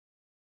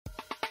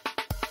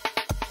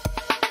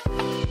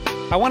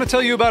I want to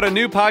tell you about a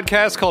new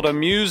podcast called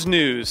Amuse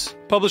News.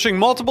 Publishing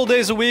multiple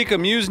days a week,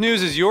 Amuse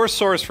News is your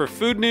source for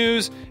food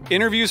news,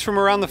 interviews from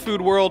around the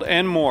food world,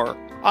 and more.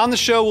 On the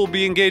show, we'll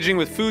be engaging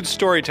with food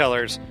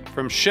storytellers,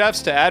 from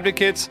chefs to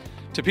advocates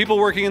to people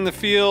working in the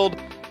field,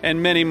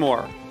 and many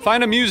more.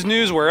 Find Amuse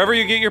News wherever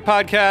you get your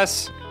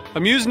podcasts.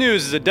 Amuse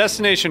News is a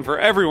destination for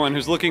everyone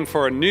who's looking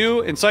for a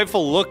new,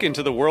 insightful look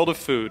into the world of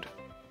food.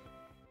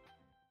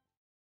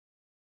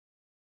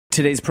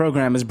 Today's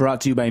program is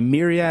brought to you by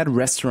Myriad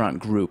Restaurant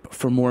Group.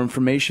 For more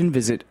information,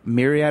 visit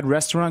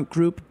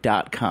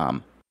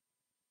myriadrestaurantgroup.com.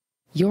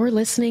 You're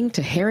listening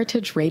to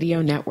Heritage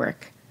Radio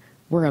Network.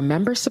 We're a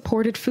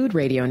member-supported food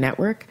radio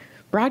network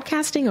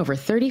broadcasting over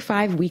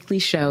 35 weekly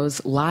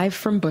shows live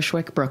from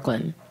Bushwick,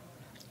 Brooklyn.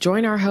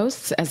 Join our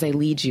hosts as they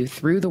lead you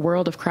through the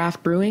world of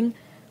craft brewing,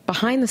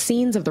 behind the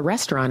scenes of the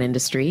restaurant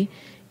industry,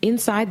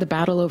 inside the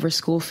battle over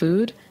school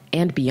food,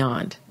 and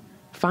beyond.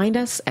 Find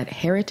us at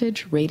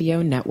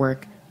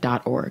heritageradionetwork.org.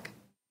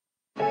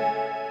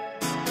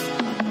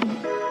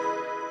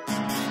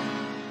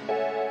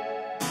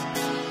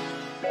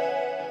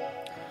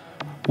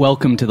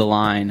 Welcome to The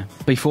Line.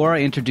 Before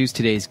I introduce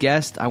today's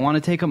guest, I want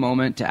to take a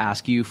moment to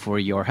ask you for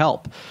your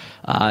help.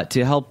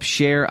 To help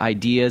share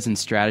ideas and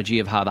strategy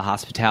of how the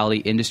hospitality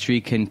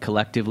industry can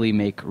collectively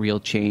make real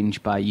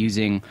change by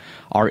using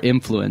our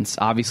influence.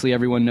 Obviously,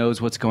 everyone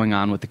knows what's going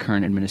on with the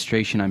current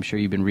administration. I'm sure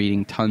you've been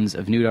reading tons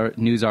of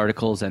news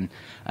articles and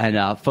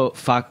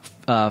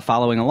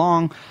following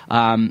along.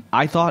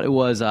 I thought it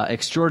was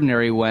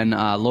extraordinary when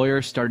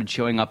lawyers started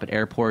showing up at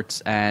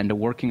airports and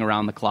working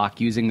around the clock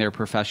using their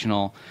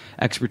professional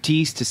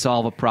expertise to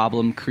solve a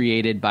problem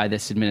created by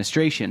this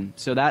administration.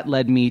 So that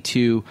led me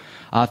to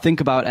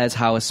think about as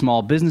how a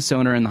small business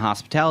owner in the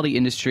hospitality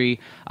industry,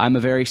 I'm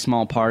a very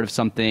small part of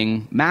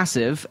something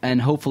massive,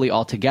 and hopefully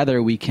all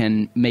together we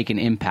can make an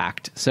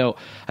impact. So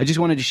I just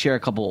wanted to share a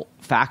couple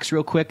facts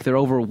real quick. There are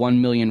over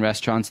 1 million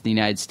restaurants in the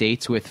United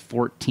States with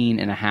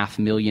 14.5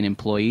 million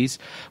employees,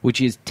 which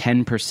is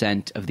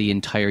 10% of the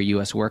entire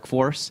U.S.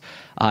 workforce.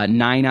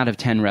 9 out of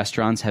 10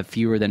 restaurants have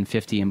fewer than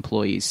 50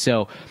 employees.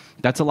 So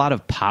that's a lot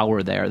of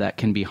power there that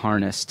can be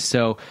harnessed.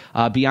 So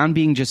beyond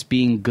being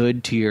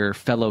good to your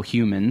fellow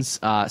humans,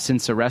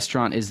 since a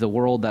restaurant is the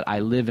world that I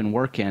live and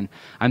work in,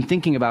 I'm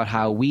thinking about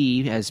how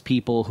we, as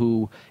people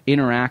who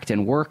interact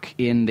and work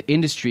in the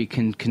industry,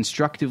 can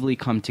constructively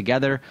come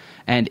together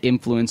and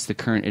influence the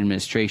current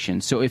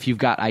administration. So if you've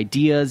got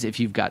ideas,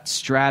 if you've got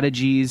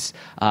strategies,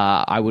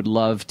 I would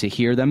love to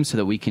hear them so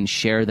that we can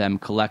share them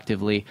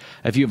collectively.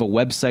 If you have a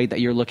website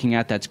that you're looking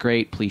at, that's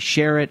great. Please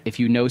share it. If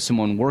you know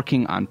someone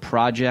working on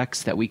projects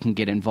that we can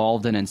get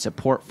involved in and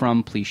support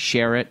from, please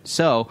share it.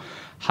 So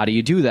how do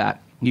you do that?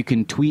 You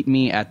can tweet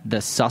me at the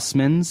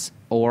Sussmans,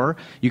 or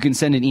you can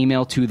send an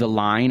email to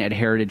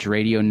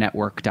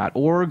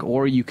theline@heritageradionetwork.org,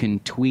 or you can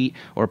tweet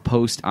or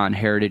post on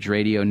Heritage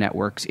Radio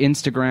Network's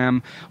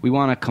Instagram. We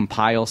want to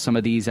compile some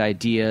of these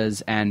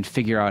ideas and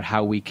figure out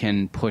how we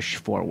can push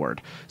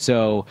forward.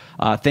 So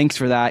thanks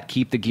for that.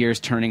 Keep the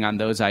gears turning on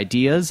those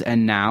ideas.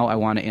 And now I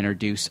want to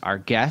introduce our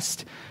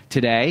guest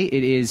today.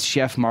 It is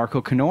Chef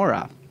Marco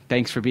Canora.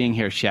 Thanks for being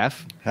here,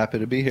 Chef. Happy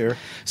to be here.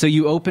 So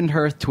you opened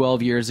Hearth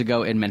 12 years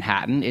ago in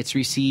Manhattan. It's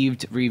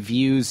received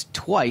reviews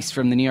twice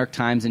from the New York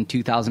Times in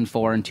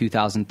 2004 and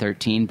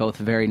 2013, both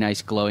very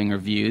nice, glowing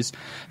reviews.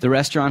 The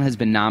restaurant has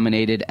been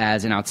nominated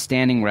as an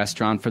outstanding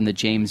restaurant from the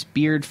James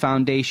Beard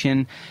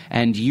Foundation,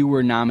 and you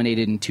were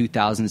nominated in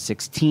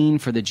 2016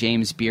 for the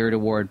James Beard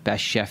Award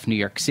Best Chef New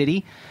York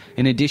City.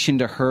 In addition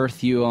to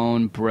Hearth, you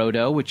own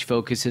Brodo, which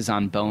focuses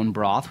on bone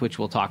broth, which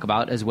we'll talk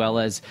about, as well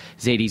as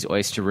Zadie's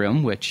Oyster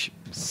Room, which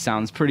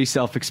sounds pretty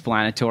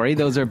self-explanatory.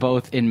 Those are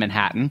both in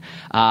Manhattan.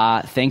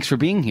 Thanks for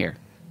being here.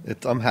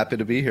 I'm happy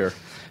to be here.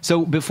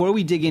 So before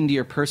we dig into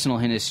your personal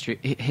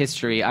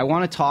history, I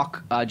want to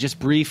talk just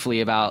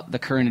briefly about the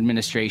current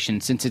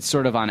administration, since it's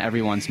sort of on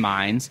everyone's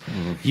minds.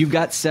 Mm-hmm. You've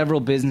got several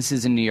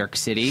businesses in New York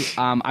City.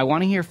 I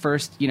want to hear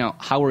first,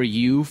 how are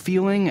you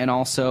feeling? And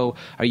also,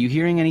 are you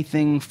hearing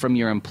anything from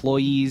your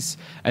employees?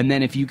 And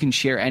then if you can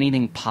share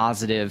anything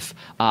positive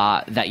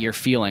that you're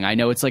feeling. I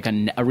know it's like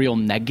a real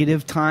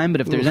negative time,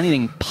 but if there's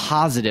anything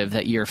positive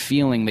that you're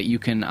feeling that you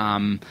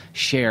can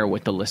share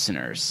with the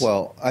listeners.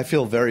 Well, I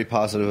feel very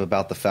positive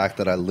about the fact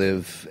that I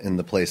live in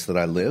the place that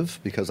I live,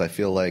 because I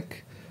feel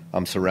like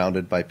I'm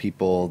surrounded by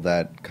people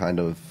that kind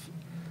of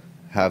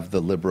have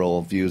the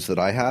liberal views that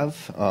I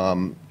have,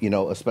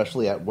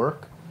 especially at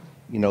work.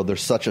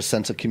 There's such a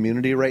sense of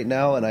community right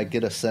now, and I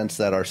get a sense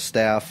that our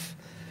staff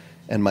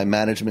and my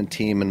management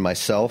team and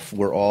myself,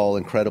 we're all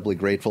incredibly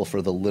grateful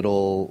for the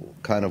little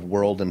kind of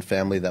world and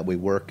family that we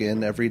work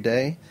in every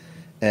day,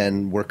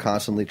 and we're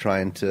constantly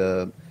trying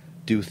to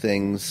do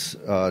things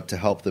to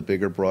help the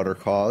bigger, broader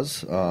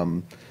cause.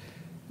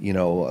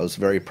 I was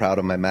very proud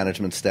of my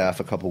management staff.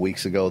 A couple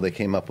weeks ago, they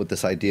came up with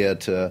this idea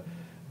to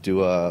do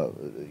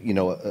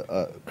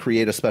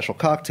create a special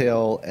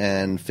cocktail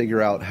and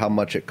figure out how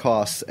much it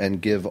costs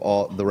and give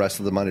all the rest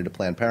of the money to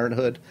Planned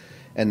Parenthood.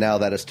 And now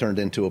that has turned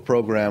into a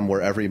program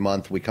where every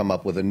month we come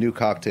up with a new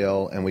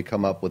cocktail and we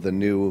come up with a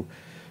new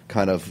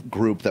kind of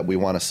group that we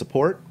want to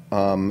support,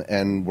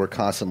 and we're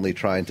constantly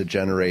trying to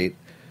generate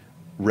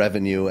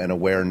revenue and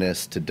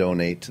awareness to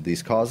donate to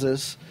these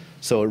causes.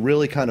 So it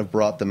really kind of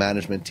brought the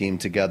management team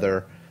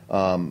together.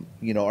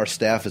 Our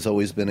staff has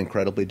always been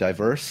incredibly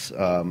diverse.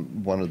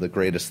 One of the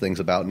greatest things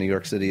about New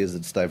York City is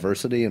its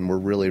diversity, and we're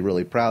really,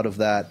 really proud of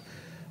that.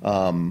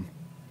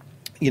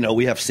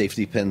 We have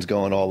safety pins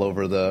going all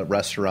over the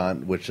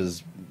restaurant, which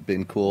has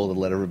been cool to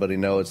let everybody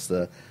know it's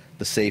the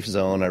safe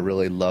zone. I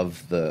really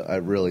love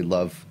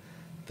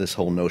this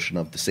whole notion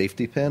of the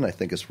safety pin. I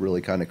think it's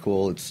really kind of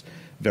cool. It's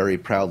very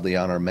proudly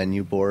on our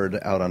menu board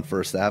out on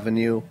First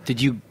Avenue.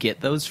 Did you get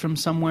those from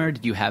somewhere?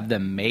 Did you have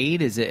them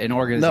made? Is it an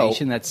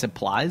organization that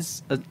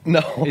supplies?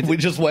 No, we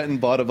just went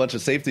and bought a bunch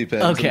of safety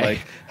pins and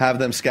have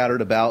them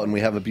scattered about, and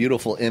we have a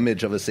beautiful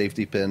image of a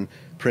safety pin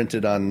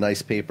printed on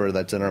nice paper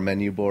that's in our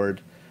menu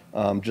board,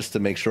 just to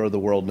make sure the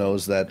world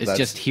knows that it's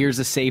just, here's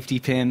a safety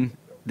pin.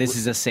 This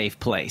is a safe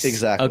place.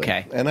 Exactly.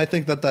 Okay. And I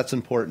think that that's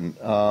important.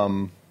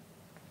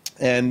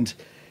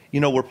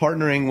 We're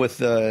partnering with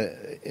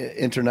the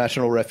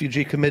International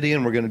Refugee Committee,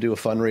 and we're going to do a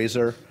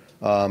fundraiser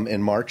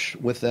in March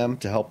with them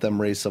to help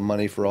them raise some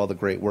money for all the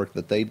great work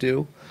that they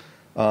do.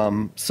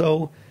 It's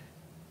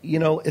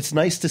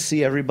nice to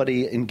see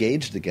everybody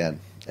engaged again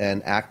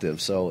and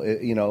active. So,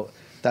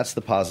 that's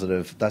the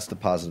positive. That's the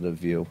positive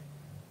view.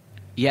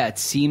 Yeah, it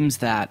seems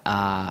that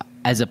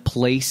as a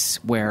place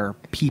where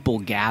people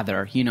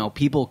gather,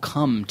 people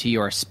come to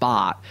your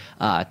spot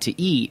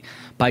to eat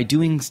by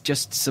doing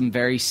just some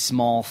very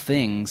small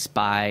things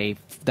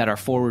that are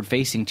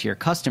forward-facing to your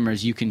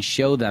customers. You can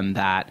show them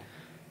that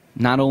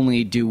not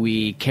only do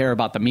we care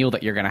about the meal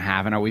that you're going to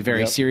have and are we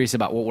very serious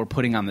about what we're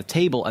putting on the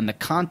table and the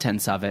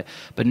contents of it,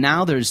 but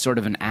now there's sort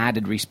of an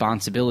added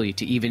responsibility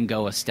to even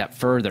go a step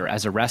further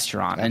as a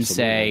restaurant. Absolutely. And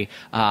say,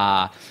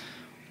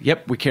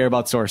 yep, we care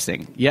about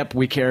sourcing. Yep,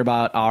 we care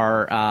about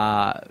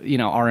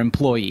our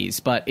employees.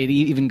 But it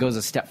even goes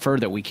a step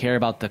further. We care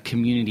about the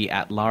community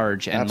at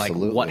large and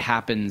Absolutely. like what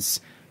happens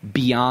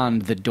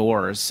beyond the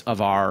doors of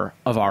our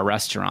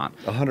restaurant.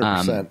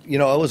 100%.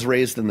 I was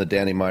raised in the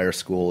Danny Meyer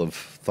school of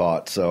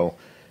thought, so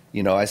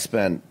I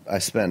spent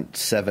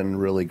 7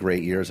 really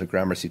great years at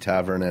Gramercy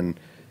Tavern, and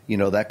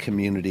that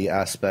community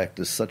aspect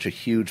is such a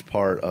huge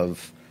part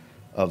of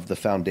the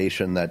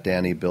foundation that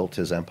Danny built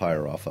his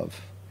empire off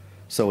of.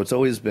 So it's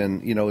always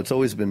been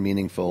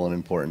meaningful and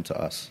important to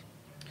us.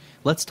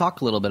 Let's talk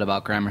a little bit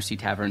about Gramercy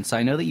Tavern. So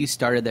I know that you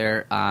started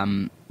there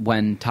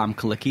when Tom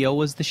Colicchio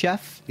was the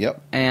chef.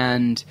 Yep.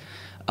 And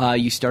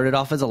you started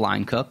off as a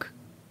line cook.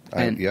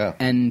 Yeah.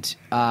 And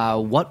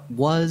what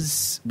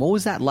was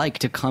that like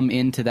to come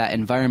into that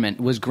environment?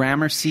 Was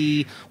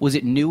Gramercy, was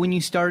it new when you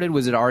started?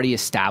 Was it already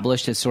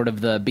established as sort of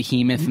the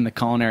behemoth in the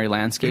culinary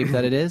landscape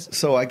that it is?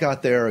 So I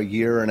got there a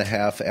year and a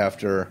half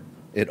after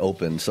it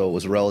opened, so it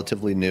was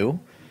relatively new.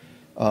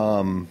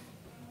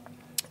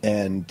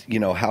 And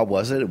how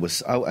was it? It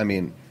was,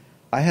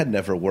 I had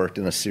never worked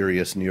in a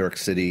serious New York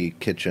City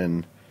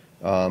kitchen.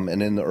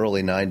 And in the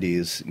early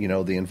 90s,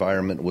 the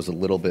environment was a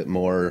little bit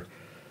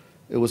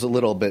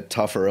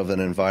tougher of an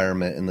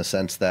environment in the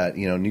sense that,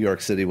 New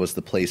York City was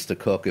the place to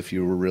cook if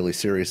you were really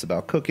serious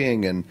about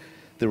cooking. And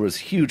there was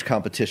huge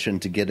competition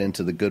to get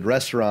into the good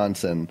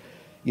restaurants, and,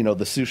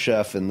 the sous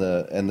chef and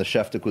the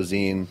chef de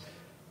cuisine,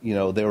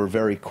 they were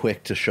very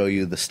quick to show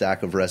you the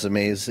stack of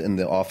resumes in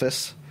the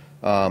office.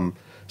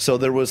 So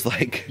there was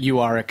like... You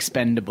are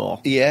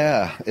expendable.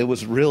 Yeah. It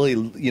was really,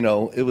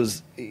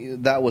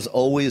 that was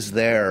always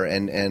there,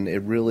 and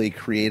it really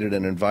created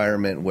an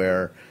environment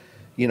where,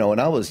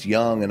 and I was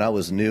young and I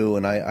was new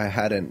and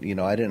I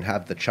didn't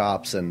have the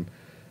chops. And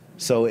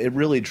so it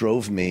really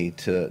drove me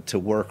to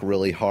work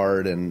really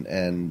hard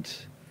and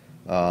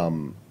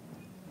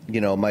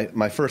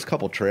my first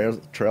couple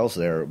trails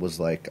there was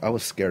like, I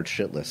was scared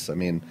shitless.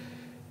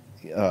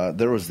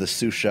 There was this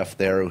sous chef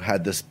there who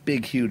had this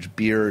big, huge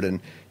beard,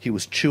 and he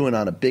was chewing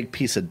on a big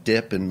piece of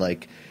dip, and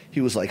like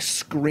he was like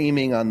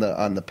screaming on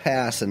the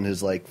pass, and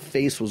his like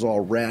face was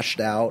all rashed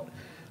out.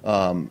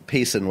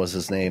 Payson was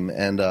his name,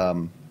 and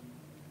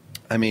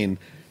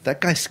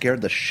that guy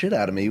scared the shit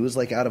out of me. He was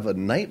like out of a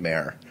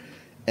nightmare,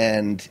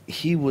 and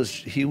he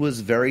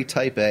was very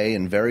type A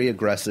and very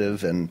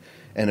aggressive, and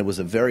it was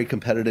a very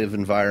competitive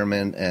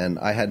environment, and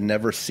I had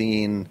never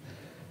seen,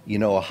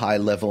 a high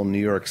level New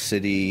York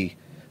City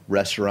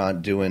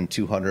restaurant doing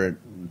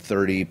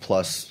 230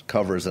 plus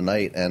covers a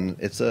night, and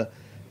it's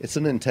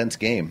an intense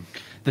game.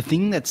 The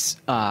thing that's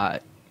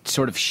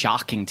sort of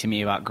shocking to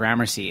me about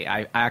Gramercy,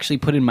 I actually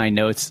put in my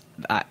notes,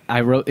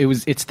 I wrote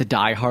it's the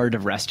Die Hard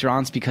of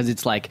restaurants, because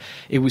it's like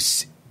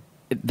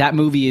that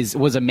movie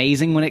was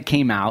amazing when it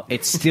came out.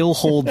 It still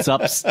holds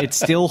up. It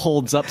still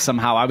holds up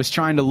somehow. I was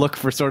trying to look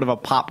for sort of a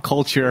pop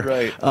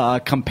culture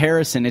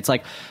comparison. It's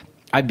like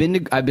I've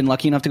been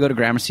lucky enough to go to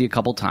Gramercy a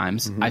couple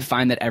times. Mm-hmm. I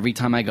find that every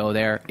time I go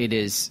there, it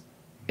is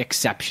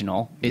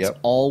exceptional. It's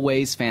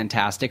always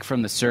fantastic,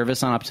 from the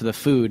service on up to the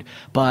food.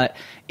 But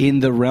in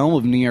the realm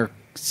of New York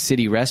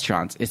City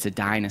restaurants, it's a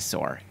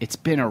dinosaur. It's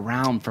been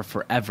around for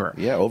forever.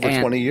 Yeah, over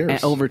 20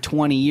 years. Over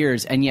 20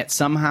 years, and yet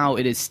somehow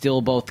it is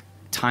still both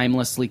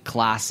timelessly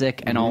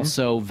classic and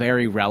also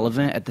very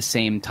relevant at the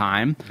same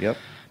time. Yep.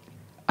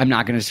 I'm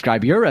not going to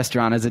describe your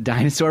restaurant as a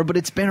dinosaur, but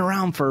it's been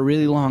around for a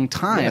really long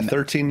time. Yeah,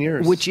 13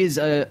 years. Which is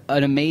an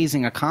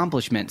amazing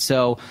accomplishment.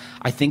 So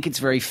I think it's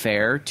very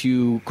fair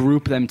to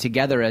group them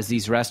together as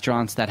these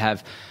restaurants that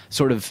have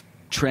sort of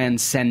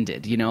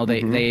transcended. You know,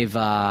 they've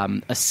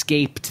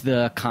escaped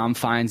the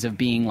confines of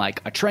being like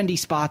a trendy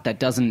spot that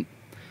doesn't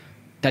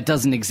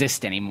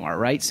exist anymore,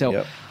 right?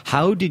 So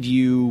how did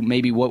you,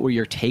 maybe what were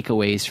your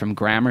takeaways from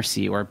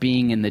Gramercy or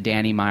being in the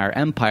Danny Meyer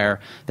empire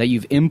that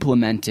you've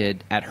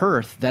implemented at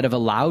Hearth that have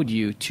allowed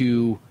you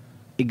to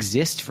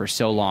exist for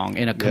so long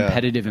in a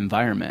competitive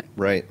environment?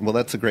 Right. Well,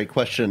 that's a great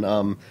question.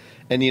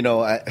 And, you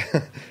know,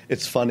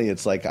 it's funny.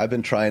 It's like I've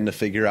been trying to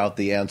figure out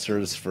the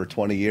answers for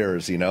 20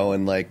 years, you know,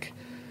 and like,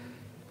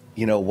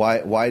 you know,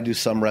 why do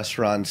some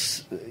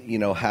restaurants, you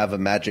know, have a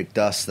magic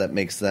dust that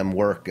makes them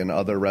work and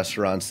other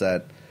restaurants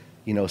that,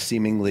 you know,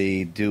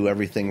 seemingly do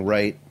everything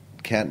right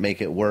can't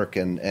make it work,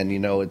 and you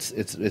know,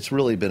 it's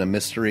really been a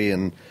mystery,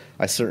 and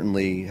I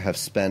certainly have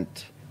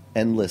spent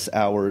endless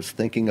hours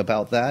thinking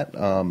about that,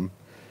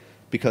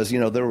 because you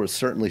know there was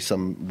certainly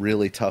some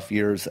really tough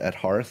years at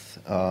Hearth,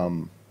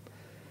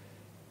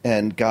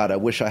 and God, I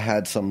wish I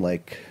had some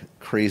like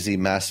crazy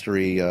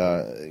mastery,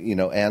 you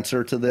know,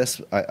 answer to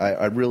this.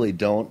 I really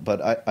don't,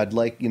 but I'd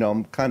like, you know,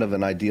 I'm kind of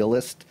an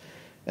idealist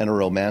and a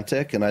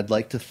romantic, and I'd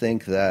like to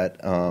think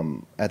that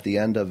at the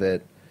end of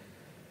it,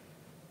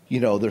 you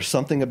know, there's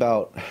something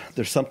about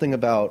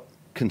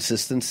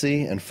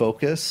consistency and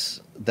focus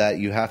that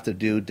you have to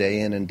do day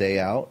in and day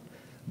out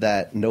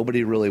that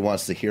nobody really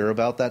wants to hear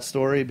about that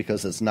story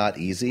because it's not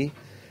easy.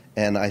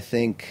 And I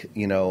think,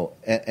 you know,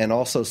 and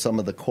also some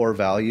of the core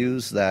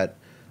values that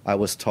I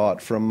was taught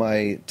from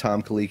my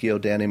Tom Colicchio,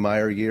 Danny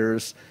Meyer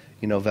years,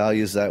 you know,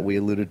 values that we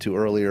alluded to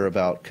earlier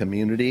about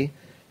community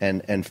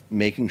and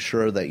making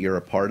sure that you're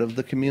a part of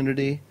the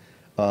community,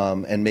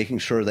 and making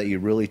sure that you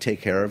really take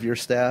care of your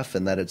staff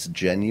and that it's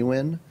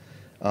genuine.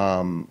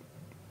 You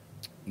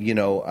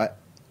know,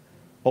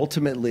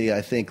 ultimately,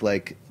 I think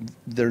like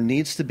there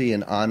needs to be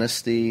an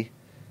honesty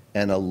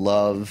and a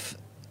love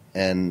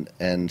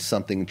and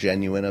something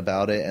genuine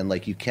about it, and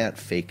like you can't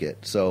fake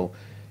it. So,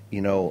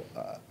 you know,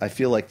 I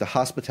feel like the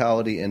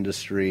hospitality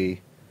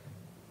industry,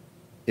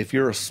 if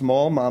you're a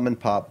small mom and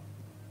pop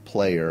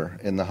player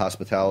in the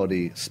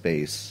hospitality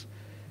space,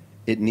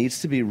 it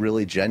needs to be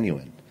really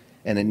genuine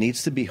and it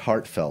needs to be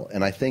heartfelt.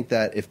 And I think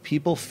that if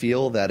people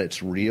feel that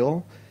it's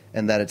real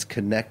and that it's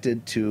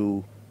connected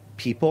to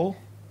people,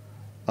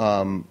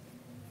 I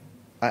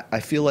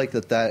feel like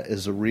that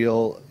is a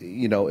real,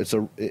 you know,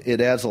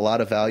 it adds a lot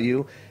of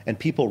value and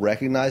people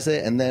recognize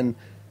it, and then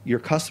your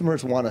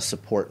customers want to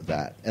support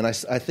that. And I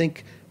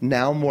think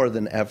now more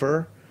than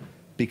ever,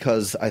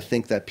 because I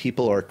think that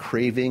people are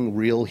craving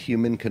real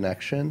human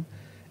connection,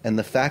 and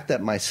the fact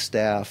that my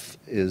staff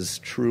is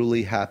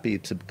truly happy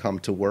to come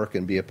to work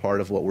and be a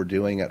part of what we're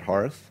doing at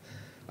Hearth,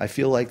 I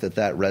feel like that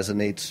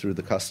resonates through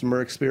the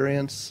customer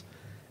experience,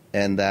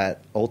 and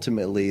that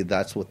ultimately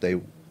that's what they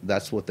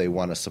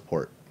want to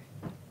support.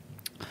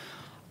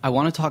 I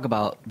want to talk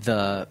about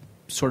the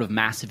sort of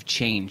massive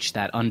change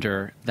that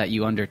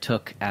you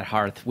undertook at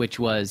Hearth, which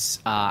was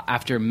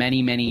after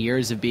many, many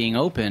years of being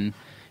open,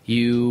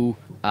 you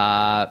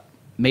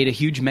made a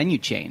huge menu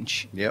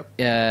change.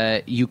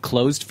 Yep. You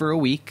closed for a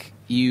week.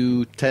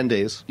 10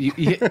 days.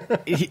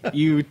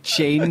 You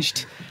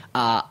changed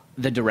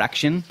the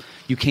direction.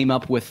 You came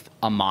up with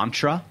a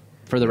mantra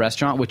for the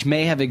restaurant, which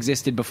may have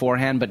existed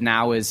beforehand, but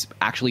now is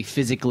actually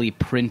physically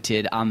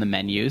printed on the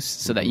menus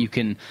so that you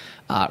can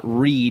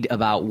read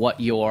about what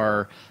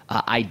your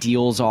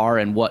ideals are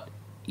and what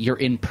you're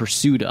in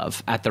pursuit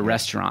of at the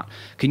restaurant.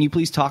 Can you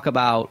please talk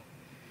about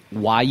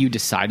why you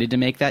decided to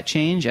make that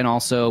change? And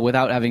also,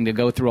 without having to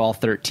go through all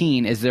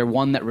 13, is there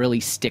one that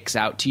really sticks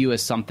out to you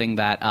as something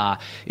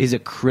that is a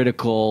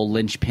critical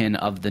linchpin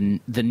of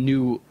the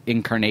new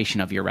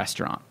incarnation of your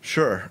restaurant?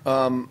 Sure.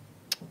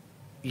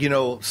 You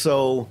know,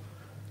 so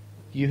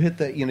you hit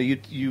that, you know,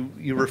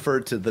 you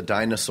referred to the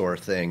dinosaur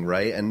thing,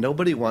 right? And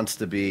nobody wants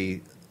to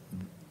be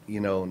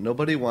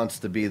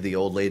the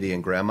old lady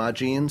in grandma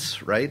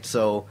jeans, right?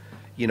 So,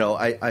 you know,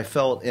 I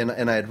felt, and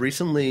I had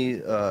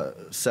recently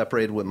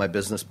separated with my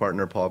business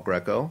partner, Paul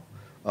Greco,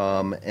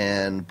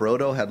 and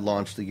Brodo had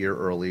launched a year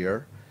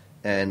earlier,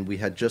 and we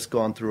had just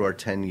gone through our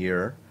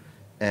 10-year,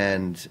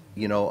 and,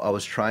 you know, I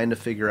was trying to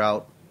figure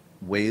out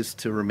ways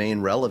to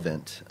remain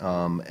relevant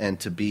and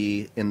to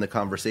be in the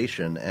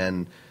conversation.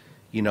 And,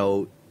 you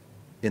know,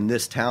 in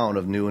this town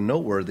of new and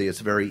noteworthy, it's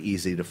very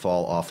easy to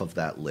fall off of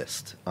that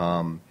list.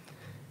 And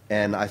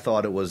I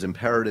thought it was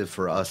imperative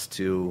for us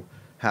to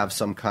have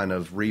some kind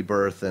of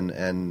rebirth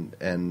and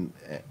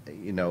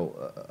you know,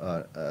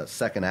 a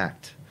second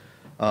act.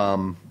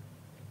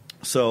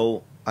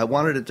 So I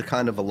wanted it to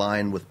kind of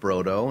align with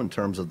Brodo in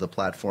terms of the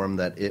platform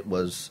that it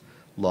was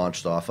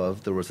launched off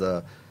of. There was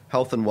a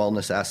health and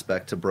wellness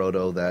aspect to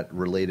Brodo that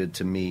related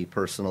to me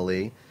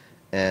personally,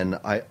 and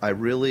I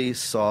really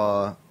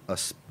saw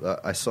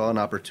an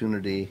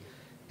opportunity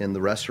in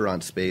the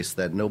restaurant space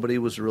that nobody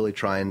was really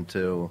trying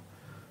to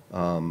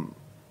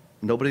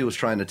nobody was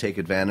trying to take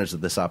advantage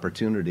of this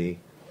opportunity,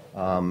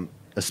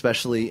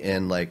 especially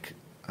in like,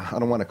 I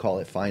don't want to call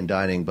it fine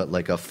dining, but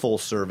like a full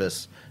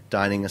service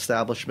dining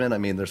establishment. I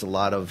mean, there's a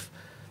lot of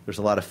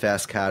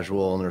fast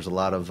casual, and there's a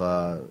lot of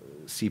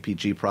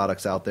CPG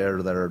products out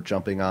there that are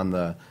jumping on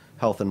the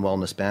health and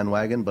wellness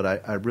bandwagon, but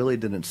I really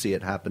didn't see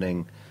it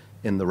happening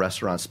in the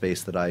restaurant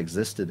space that I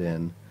existed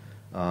in.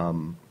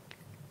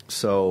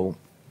 So,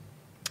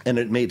 and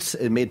it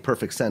made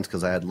perfect sense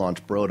because I had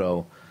launched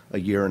Brodo a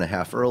year and a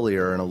half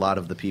earlier, and a lot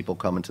of the people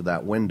coming to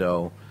that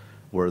window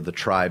were the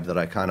tribe that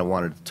I kind of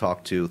wanted to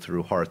talk to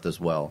through Hearth as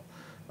well.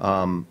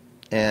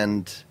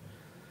 And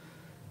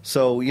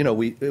so, you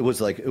know, it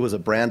was a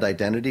brand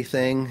identity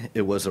thing.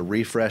 It was a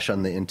refresh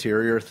on the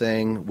interior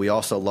thing. We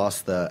also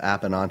lost the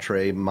app and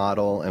entree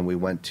model, and we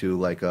went to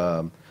like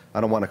I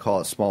don't want to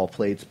call it small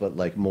plates, but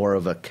like more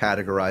of a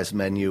categorized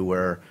menu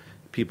where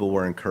people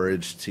were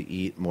encouraged to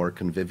eat more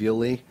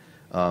convivially.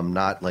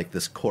 Not like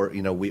this core,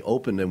 you know, we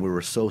opened and we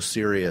were so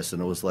serious,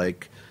 and it was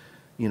like,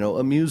 you know,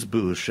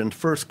 amuse-bouche and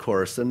first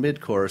course and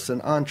mid-course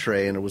and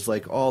entree, and it was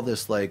like all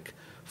this like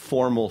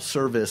formal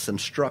service and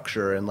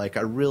structure, and like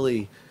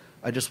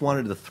I just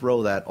wanted to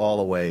throw that all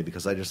away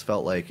because I just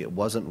felt like it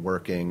wasn't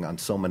working on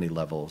so many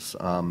levels.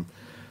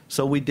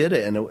 So we did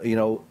it, and you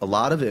know, a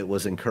lot of it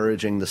was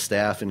encouraging the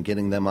staff and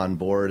getting them on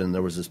board, and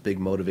there was this big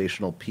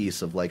motivational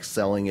piece of like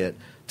selling it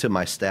to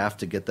my staff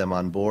to get them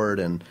on board,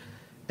 and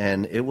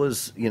it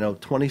was, you know,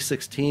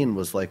 2016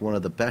 was like one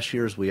of the best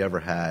years we ever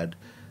had.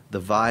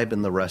 The vibe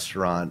in the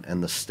restaurant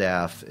and the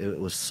staff, it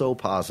was so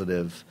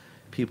positive.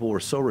 People were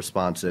so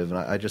responsive, and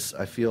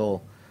I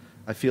feel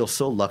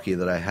so lucky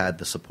that I had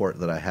the support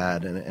that I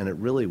had, and it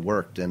really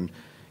worked. And,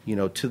 you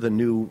know, to the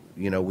new,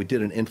 you know, we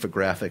did an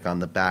infographic on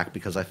the back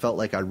because I felt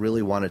like I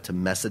really wanted to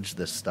message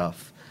this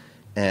stuff.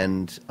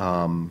 And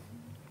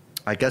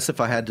I guess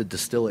if I had to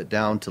distill it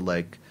down to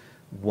like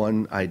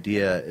one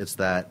idea, it's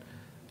that,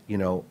 you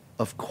know,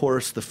 of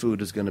course the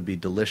food is going to be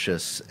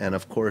delicious, and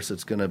of course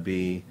it's going to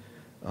be,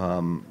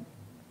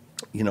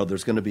 you know,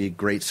 there's going to be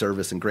great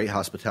service and great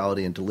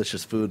hospitality and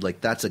delicious food.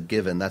 Like, that's a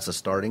given. That's a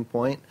starting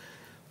point.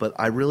 But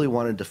I really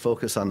wanted to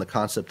focus on the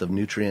concept of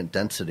nutrient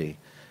density.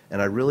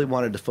 And I really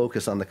wanted to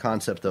focus on the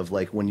concept of,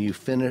 like, when you're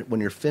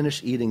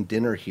finished eating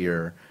dinner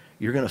here,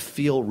 you're going to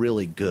feel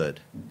really good.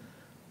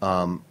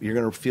 You're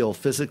going to feel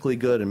physically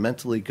good and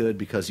mentally good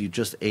because you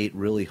just ate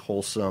really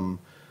wholesome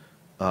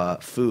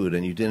food,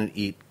 and you didn't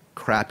eat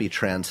crappy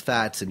trans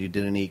fats, and you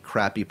didn't eat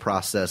crappy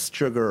processed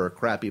sugar or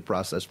crappy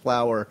processed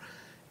flour.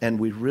 And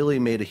we really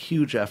made a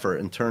huge effort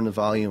and turned the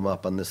volume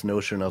up on this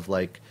notion of,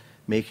 like,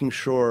 making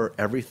sure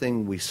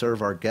everything we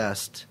serve our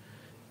guests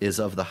is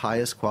of the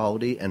highest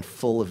quality and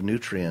full of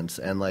nutrients.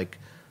 And, like,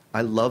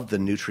 I love the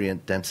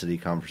nutrient density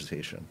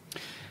conversation.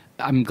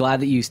 I'm glad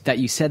that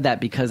you said that,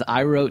 because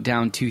I wrote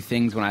down two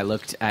things when I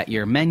looked at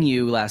your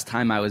menu last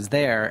time I was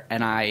there,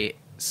 and I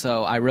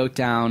wrote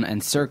down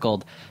and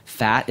circled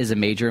fat is a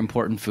major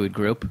important food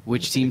group,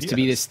 which seems to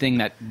be this thing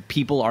that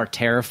people are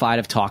terrified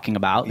of talking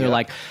about. They're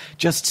like,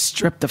 just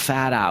strip the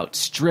fat out,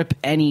 strip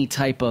any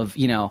type of,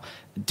 you know,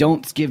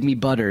 don't give me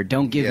butter,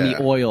 don't give me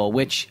oil,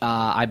 which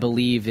I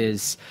believe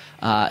is,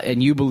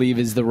 and you believe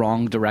is the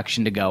wrong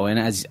direction to go in,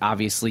 as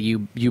obviously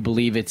you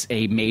believe it's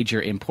a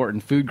major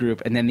important food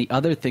group. And then the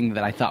other thing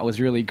that I thought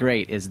was really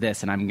great is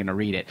this, and I'm going to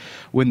read it.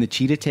 When the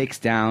cheetah takes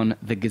down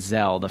the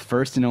gazelle, the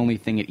first and only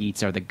thing it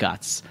eats are the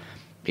guts.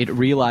 It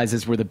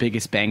realizes where the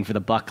biggest bang for the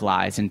buck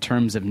lies in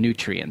terms of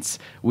nutrients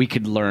we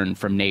could learn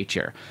from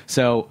nature.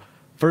 So,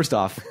 first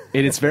off,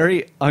 it is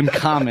very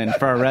uncommon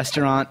for a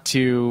restaurant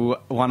to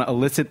want to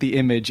elicit the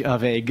image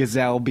of a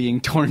gazelle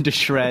being torn to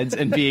shreds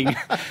and being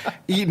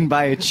eaten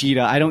by a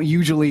cheetah. I don't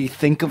usually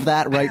think of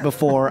that right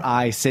before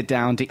I sit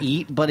down to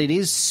eat, but it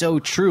is so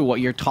true.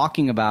 What you're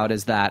talking about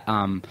is that,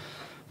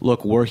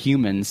 look, we're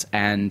humans,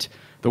 and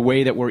the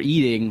way that we're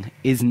eating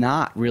is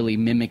not really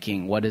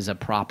mimicking what is a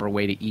proper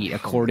way to eat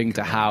according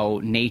to how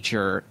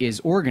nature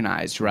is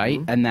organized, right?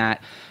 Mm-hmm. And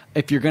that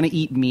if you're going to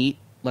eat meat,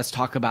 let's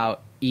talk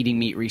about eating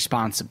meat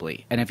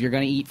responsibly. And if you're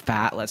going to eat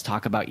fat, let's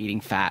talk about eating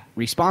fat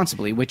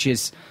responsibly, which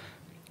is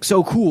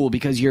so cool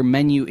because your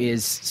menu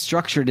is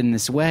structured in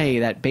this way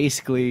that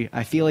basically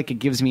I feel like it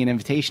gives me an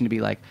invitation to be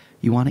like,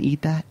 you want to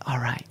eat that? All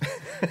right.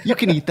 You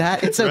can eat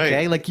that. It's okay.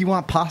 Right. Like, you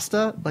want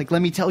pasta? Like,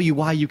 let me tell you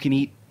why you can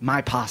eat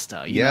my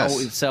pasta. You know?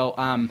 So,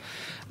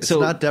 it's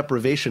not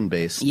deprivation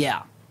based.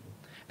 Yeah.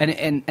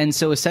 And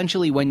so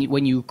essentially when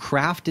you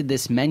crafted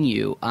this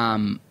menu,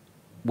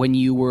 when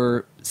you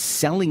were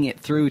selling it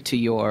through to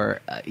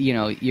your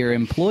your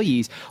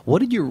employees, what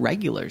did your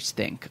regulars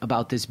think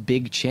about this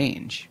big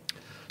change?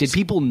 Did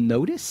people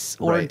notice,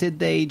 or did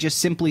they just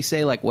simply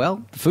say, like,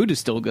 well, the food is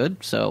still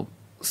good, so?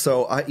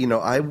 So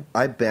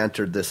I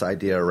bantered this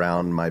idea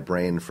around my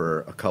brain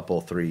for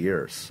 3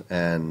 years,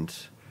 and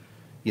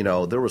there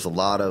were a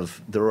lot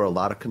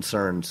of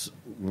concerns.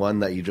 One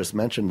that you just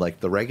mentioned, like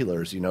the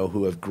regulars,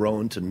 who have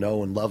grown to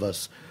know and love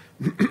us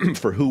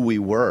for who we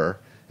were.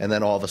 And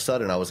then all of a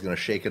sudden I was going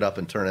to shake it up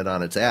and turn it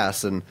on its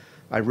ass. And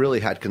I really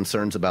had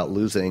concerns about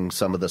losing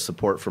some of the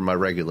support from my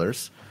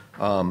regulars.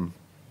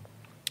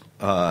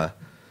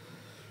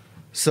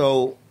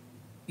 So,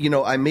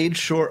 I made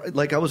sure,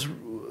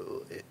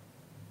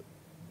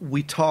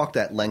 we talked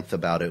at length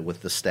about it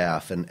with the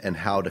staff and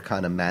how to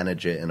kind of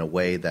manage it in a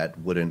way that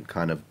wouldn't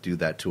kind of do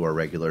that to our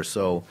regulars.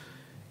 So,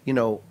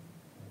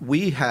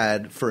 we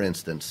had, for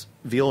instance,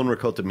 veal and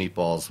ricotta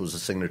meatballs was a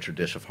signature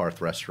dish of Hearth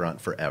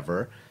Restaurant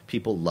forever.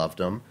 People loved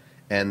them,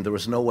 and there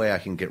was no way I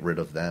can get rid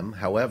of them.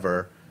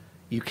 However,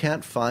 you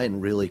can't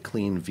find really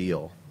clean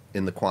veal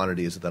in the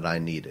quantities that I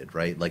needed,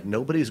 right? Like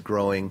nobody's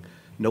growing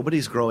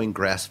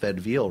grass-fed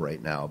veal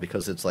right now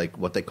because it's like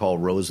what they call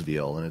rose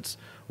veal, and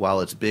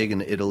while it's big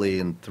in Italy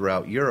and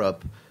throughout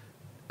Europe,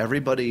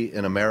 everybody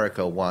in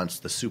America wants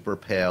the super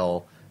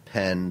pale,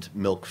 penned,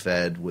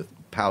 milk-fed with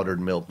powdered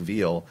milk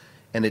veal,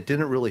 and it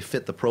didn't really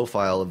fit the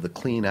profile of the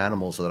clean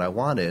animals that I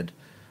wanted.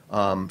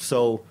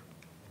 So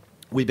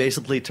we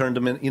basically turned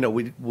them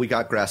in. We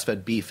got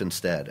grass-fed beef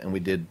instead, and we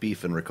did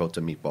beef and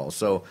ricotta meatballs.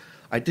 So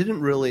I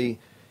didn't really,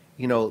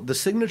 the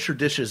signature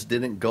dishes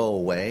didn't go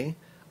away.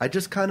 I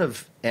just kind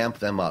of amped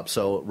them up.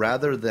 So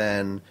rather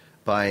than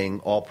buying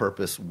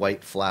all-purpose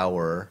white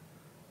flour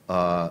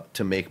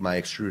to make my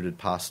extruded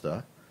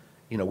pasta,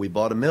 we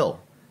bought a mill,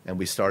 and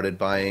we started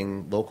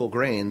buying local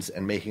grains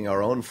and making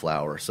our own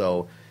flour.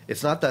 So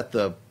it's not that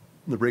the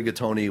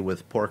rigatoni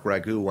with pork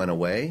ragu went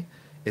away.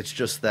 It's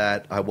just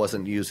that I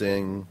wasn't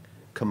using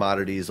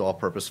commodities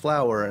all-purpose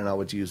flour, and I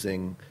was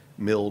using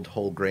milled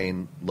whole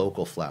grain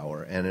local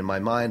flour. And in my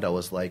mind, I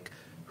was like,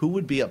 who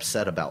would be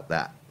upset about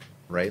that,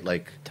 right?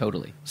 Like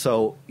Totally.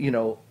 So,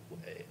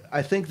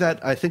 I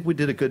think we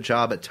did a good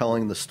job at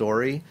telling the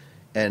story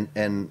and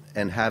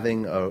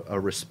having a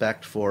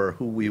respect for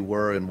who we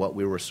were and what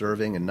we were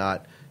serving and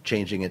not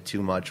changing it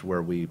too much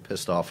where we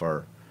pissed off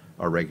our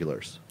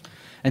regulars.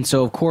 And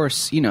so, of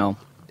course,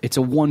 it's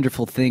a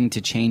wonderful thing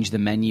to change the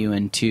menu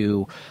and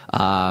to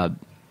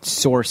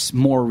source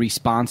more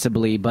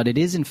responsibly, but it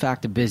is, in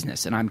fact, a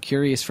business. And I'm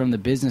curious from the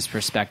business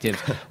perspective,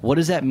 what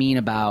does that mean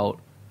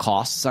about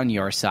costs on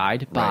your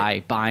side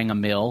by buying a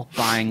mill,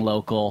 buying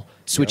local,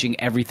 switching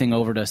everything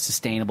over to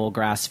sustainable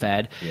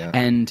grass-fed? Yeah.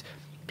 And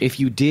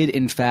if you did,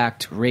 in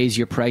fact, raise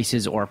your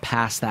prices or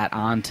pass that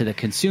on to the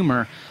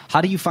consumer,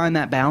 how do you find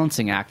that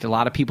balancing act? A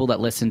lot of people that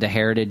listen to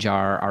Heritage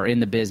are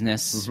in the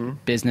business,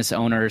 business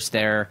owners.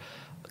 They're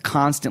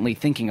constantly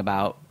thinking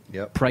about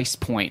price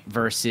point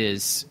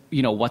versus,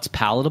 what's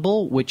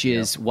palatable, which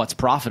is what's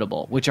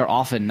profitable, which are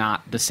often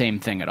not the same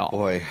thing at all.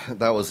 Boy,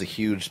 that was a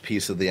huge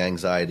piece of the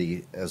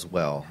anxiety as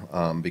well,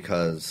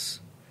 because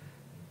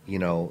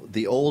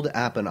the old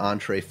app and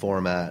entree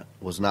format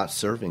was not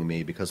serving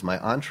me because my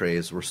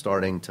entrees were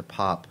starting to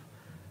pop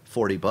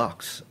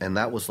 $40. And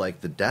that was like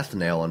the death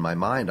nail in my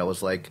mind. I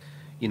was like,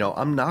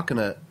 I'm not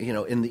going to,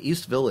 in the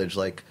East Village,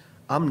 like,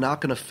 I'm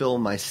not going to fill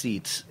my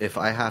seats if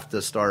I have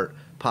to start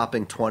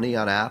popping 20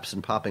 on apps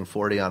and popping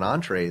 40 on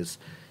entrees.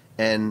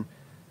 And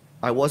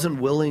I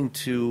wasn't willing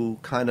to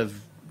kind of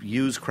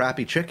use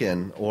crappy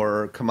chicken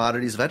or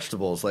commodities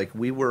vegetables. Like,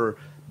 we were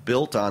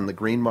built on the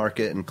green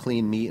market and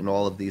clean meat and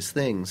all of these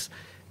things,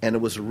 and it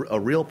was a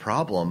real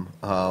problem.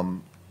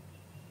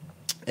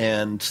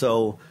 And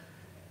so,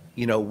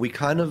 we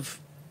kind of,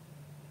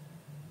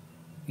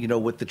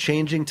 with the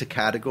changing to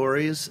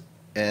categories,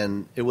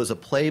 and it was a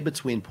play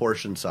between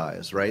portion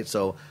size, right?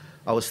 So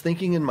I was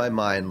thinking in my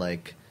mind,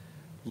 like,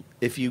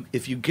 if you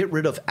get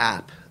rid of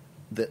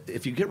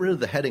if you get rid of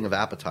the heading of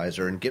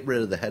appetizer and get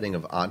rid of the heading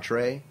of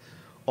entree,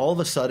 all of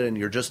a sudden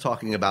you're just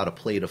talking about a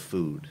plate of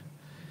food.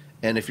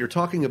 And if you're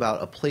talking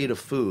about a plate of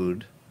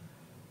food,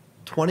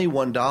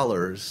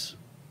 $21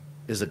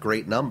 is a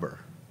great number.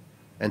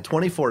 And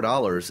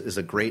 $24 is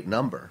a great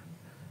number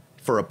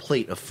for a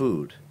plate of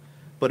food.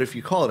 But if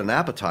you call it an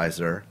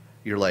appetizer,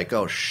 you're like,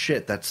 oh,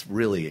 shit, that's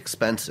really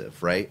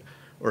expensive, right?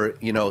 Or,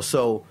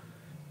 so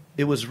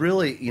it was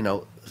really,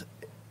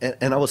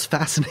 and I was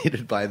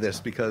fascinated by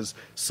this because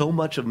so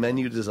much of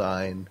menu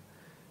design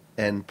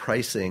and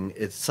pricing,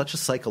 it's such a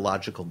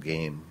psychological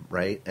game,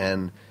 right?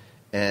 And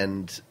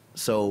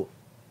so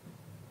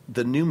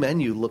the new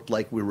menu looked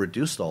like we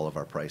reduced all of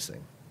our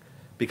pricing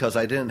because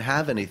I didn't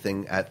have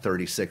anything at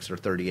 $36 or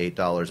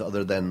 $38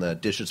 other than the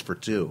dishes for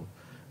two,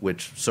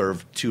 which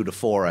served 2 to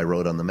 4 I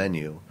wrote on the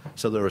menu.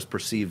 So there was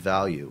perceived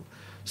value.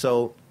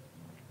 So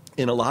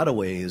in a lot of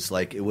ways,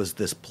 like, it was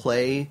this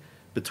play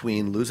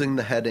between losing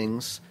the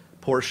headings,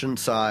 portion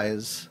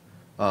size,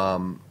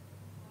 and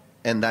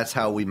that's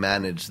how we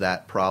managed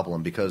that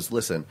problem. Because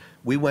listen,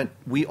 we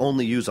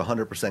only use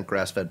 100%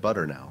 grass-fed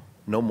butter now.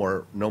 No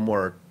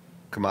more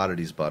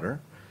commodities butter.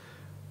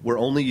 We're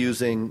only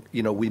using,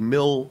 we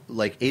mill,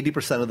 like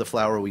 80% of the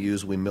flour we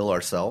use, we mill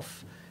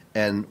ourselves.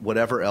 And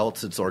whatever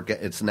else,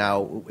 it's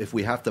now, if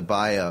we have to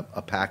buy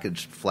a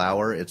packaged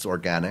flour, it's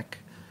organic.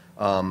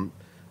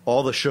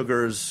 All the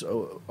sugars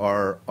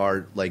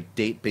are like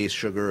date-based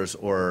sugars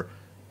or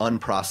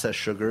unprocessed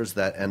sugars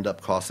that end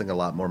up costing a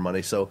lot more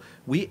money. So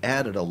we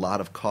added a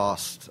lot of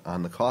cost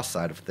on the cost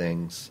side of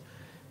things,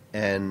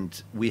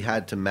 and we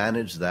had to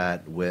manage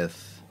that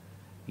with,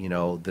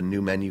 the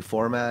new menu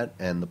format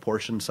and the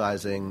portion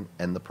sizing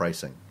and the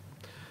pricing.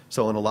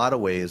 So in a lot of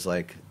ways,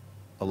 like,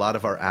 a lot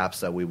of our apps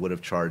that we would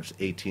have charged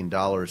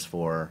 $18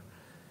 for,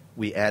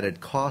 we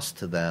added cost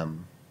to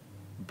them,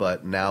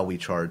 but now we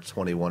charge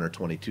 $21 or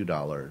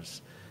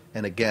 $22.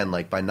 And again,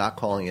 like by not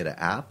calling it an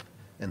app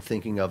and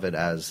thinking of it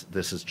as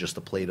this is just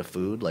a plate of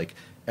food, like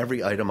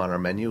every item on our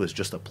menu is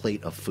just a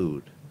plate of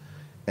food.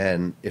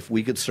 And if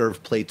we could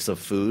serve plates of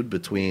food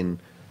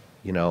between,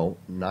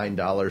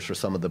 $9 for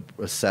some of the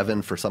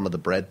 $7 for some of the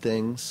bread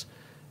things,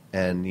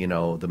 and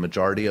the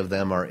majority of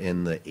them are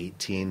in the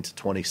 18 to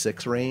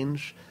 26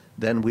 range,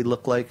 then we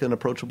look like an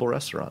approachable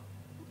restaurant.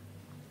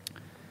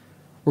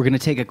 We're going to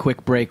take a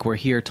quick break. We're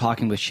here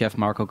talking with Chef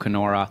Marco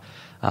Canora.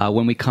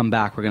 When we come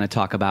back, we're going to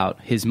talk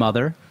about his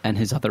mother and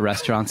his other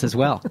restaurants as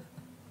well.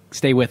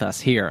 Stay with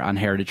us here on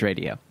Heritage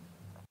Radio.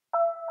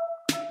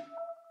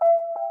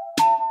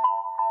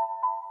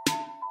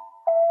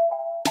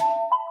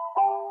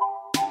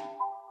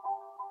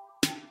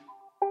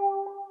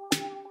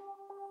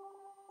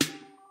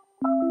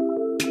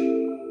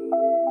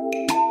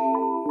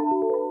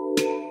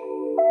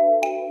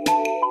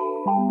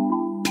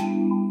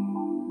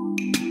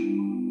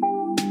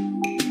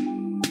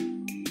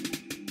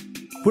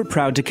 We're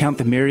proud to count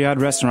the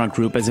Myriad Restaurant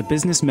Group as a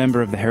business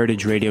member of the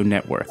Heritage Radio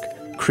Network.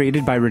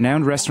 Created by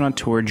renowned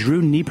restaurateur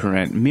Drew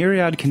Nieperent,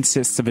 Myriad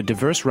consists of a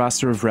diverse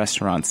roster of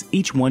restaurants,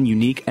 each one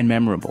unique and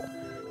memorable.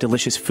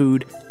 Delicious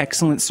food,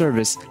 excellent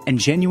service, and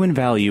genuine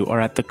value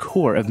are at the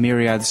core of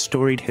Myriad's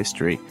storied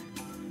history.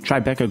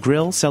 Tribeca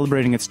Grill,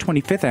 celebrating its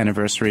 25th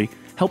anniversary,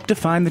 helped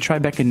define the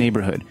Tribeca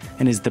neighborhood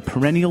and is the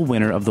perennial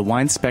winner of the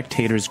Wine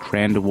Spectator's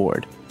Grand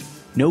Award.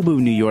 Nobu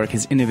New York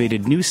has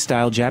innovated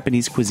new-style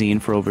Japanese cuisine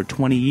for over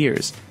 20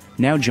 years,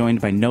 now joined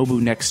by Nobu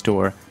Next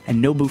Door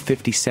and Nobu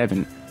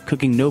 57,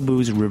 cooking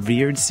Nobu's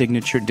revered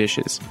signature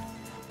dishes.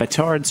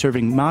 Batard,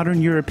 serving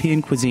modern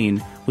European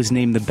cuisine, was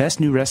named the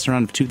Best New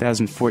Restaurant of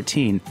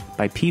 2014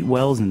 by Pete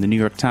Wells in the New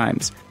York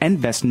Times,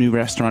 and Best New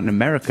Restaurant in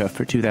America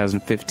for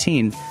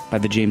 2015 by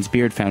the James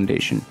Beard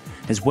Foundation,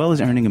 as well as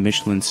earning a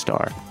Michelin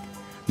star.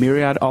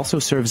 Myriad also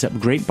serves up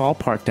great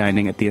ballpark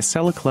dining at the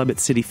Acela Club at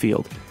Citi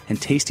Field and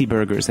tasty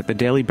burgers at the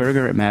Daily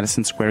Burger at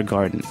Madison Square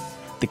Garden.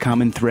 The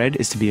common thread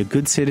is to be a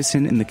good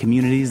citizen in the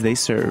communities they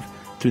serve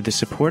through the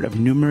support of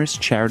numerous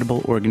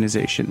charitable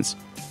organizations.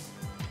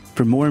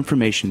 For more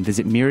information,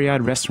 visit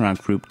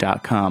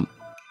myriadrestaurantgroup.com.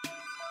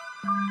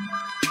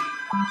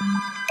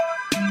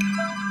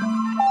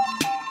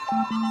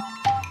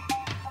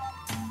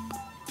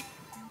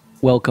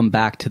 Welcome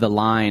back to The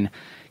Line.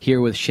 Here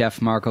with Chef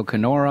Marco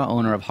Canora,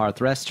 owner of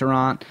Hearth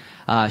Restaurant.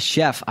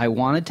 Chef, I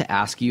wanted to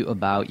ask you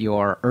about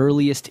your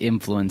earliest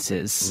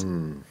influences.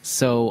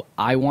 So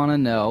I want to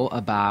know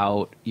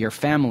about your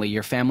family.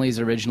 Your family is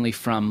originally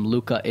from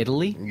Lucca,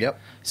 Italy. Yep.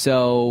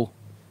 So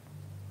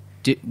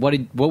what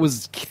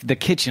was the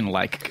kitchen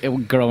like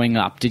growing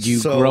up? Did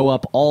you grow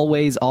up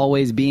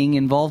always being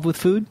involved with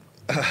food?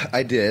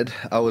 I did.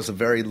 I was a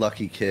very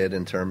lucky kid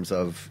in terms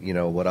of,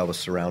 what I was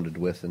surrounded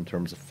with in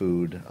terms of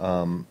food.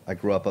 I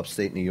grew up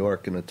upstate New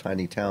York in a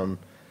tiny town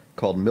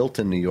called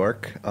Milton, New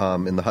York,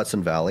 in the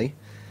Hudson Valley.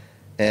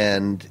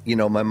 And,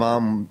 my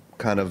mom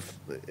kind of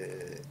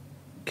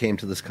came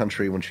to this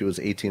country when she was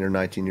 18 or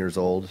 19 years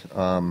old.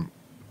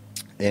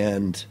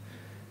 And,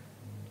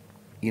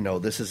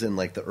 this is in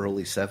like the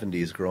early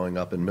 70s growing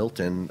up in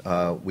Milton.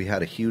 We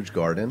had a huge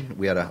garden.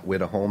 We had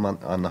a home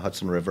on the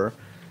Hudson River.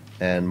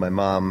 And my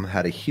mom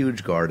had a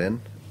huge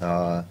garden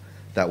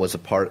that was a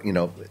part,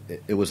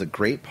 it was a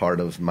great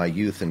part of my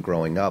youth and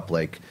growing up,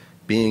 like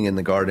being in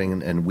the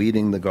garden and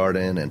weeding the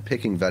garden and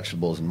picking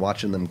vegetables and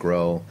watching them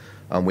grow.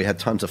 We had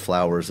tons of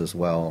flowers as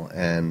well.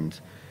 And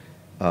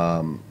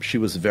she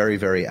was very,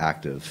 very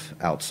active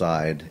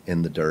outside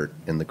in the dirt,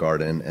 in the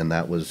garden. And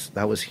that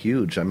was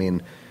huge. I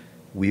mean,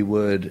 we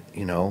would,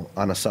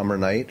 on a summer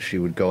night, she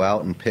would go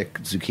out and pick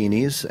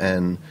zucchinis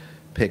and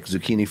pick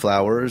zucchini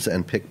flowers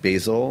and pick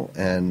basil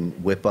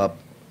and whip up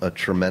a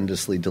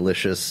tremendously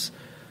delicious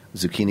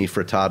zucchini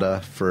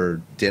frittata for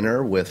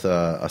dinner with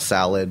a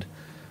salad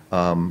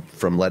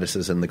from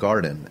lettuces in the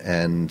garden.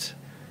 And,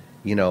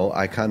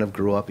 I kind of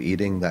grew up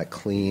eating that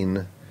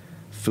clean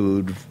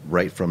food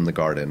right from the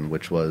garden,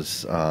 which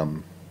was, I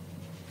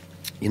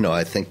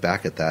think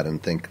back at that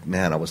and think,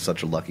 man, I was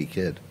such a lucky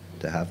kid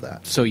to have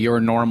that. So your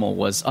normal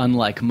was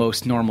unlike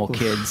most normal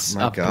kids'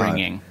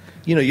 upbringing. God.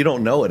 You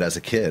don't know it as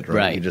a kid,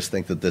 right? You just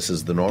think that this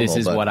is the normal. This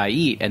is what I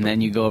eat, and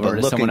then you go over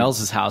to someone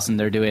else's house, and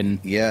they're doing,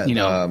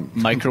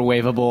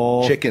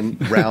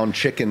 microwavable round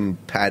chicken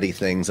patty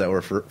things that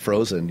were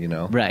frozen,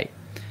 Right.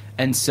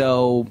 And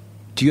so,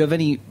 do you have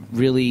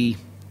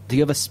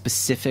a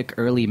specific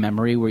early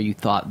memory where you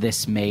thought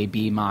this may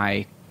be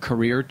my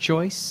career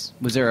choice?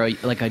 Was there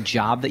a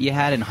job that you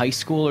had in high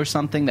school or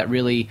something that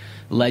really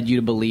led you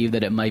to believe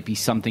that it might be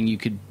something you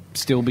could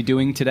still be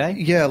doing today?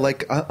 Yeah,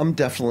 I'm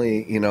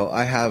definitely,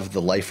 I have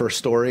the lifer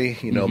story.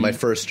 My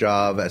first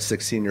job at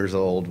 16 years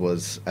old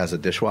was as a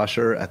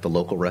dishwasher at the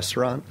local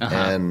restaurant.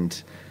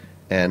 And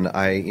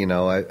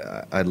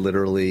I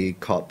literally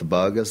caught the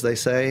bug, as they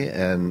say,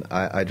 and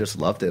I just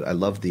loved it. I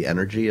loved the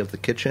energy of the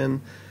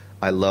kitchen.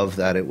 I love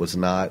that it was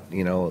not,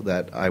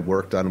 that I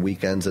worked on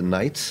weekends and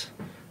nights.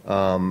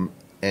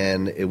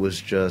 And it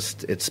was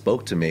just, it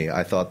spoke to me.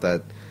 I thought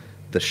that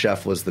the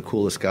chef was the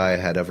coolest guy I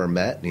had ever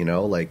met,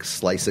 like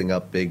slicing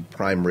up big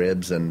prime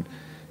ribs and,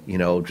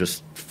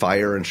 just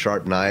fire and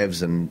sharp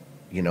knives and,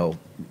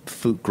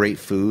 great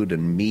food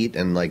and meat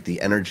and like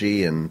the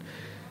energy. And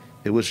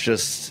it was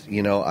just,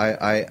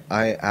 I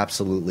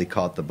absolutely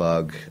caught the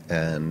bug,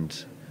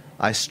 and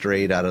I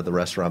strayed out of the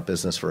restaurant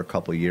business for a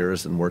couple of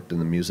years and worked in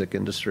the music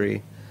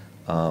industry.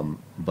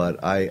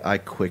 But I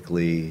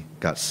quickly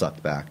got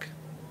sucked back.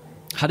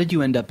 How did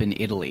you end up in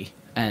Italy,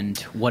 and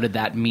what did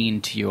that mean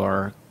to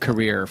your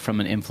career from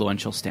an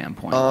influential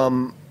standpoint?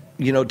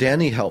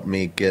 Danny helped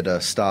me get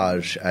a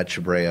stage at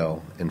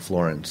Cibreo in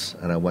Florence,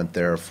 and I went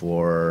there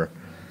for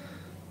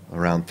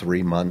around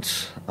 3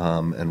 months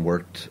and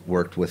worked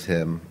with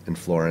him in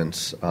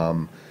Florence.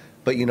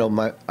 But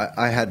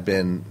I had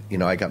been,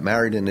 I got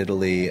married in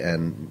Italy,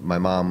 and my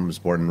mom was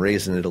born and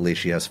raised in Italy.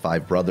 She has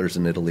 5 brothers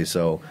in Italy,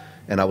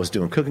 and I was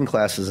doing cooking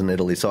classes in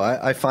Italy, so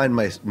I find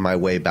my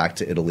way back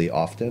to Italy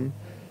often.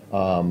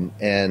 I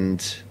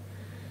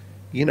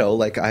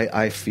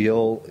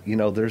feel,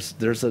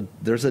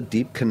 there's a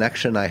deep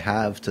connection I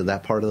have to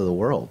that part of the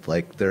world.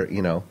 Like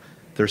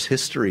there's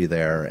history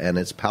there, and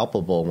it's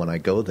palpable when I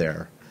go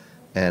there,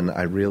 and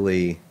I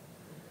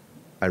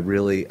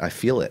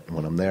feel it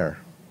when I'm there.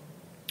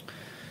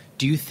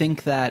 Do you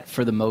think that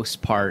for the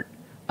most part,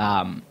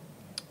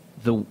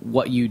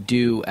 what you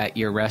do at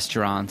your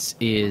restaurants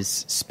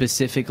is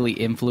specifically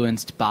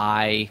influenced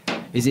by,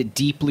 is it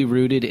deeply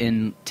rooted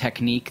in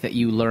technique that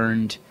you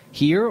learned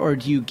here, or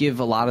do you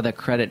give a lot of the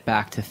credit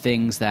back to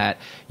things that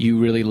you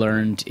really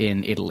learned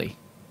in Italy?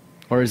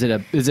 Or is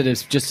it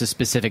just a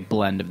specific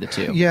blend of the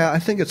two? Yeah, I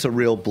think it's a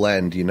real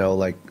blend.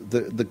 Like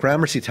the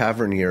Gramercy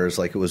Tavern years,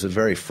 like it was a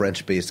very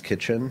French-based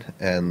kitchen,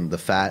 and the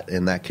fat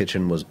in that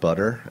kitchen was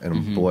butter,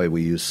 and boy,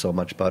 we used so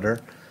much butter.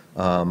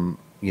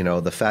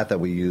 The fat that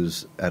we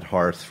use at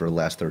Hearth for the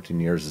last 13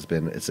 years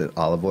it's an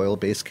olive oil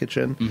based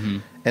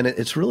kitchen, and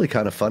it's really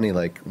kind of funny.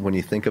 Like when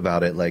you think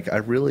about it, like I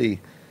really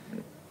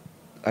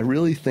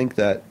think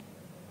that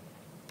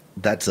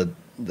that's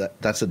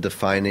a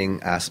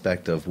defining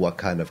aspect of what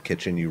kind of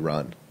kitchen you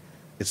run.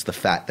 It's the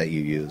fat that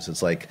you use.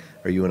 It's like,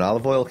 are you an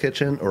olive oil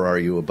kitchen or are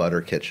you a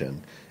butter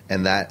kitchen?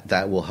 And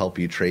that will help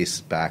you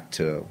trace back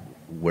to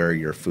where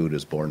your food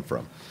is born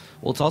from.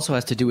 Well, it also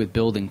has to do with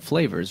building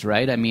flavors,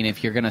 right? I mean,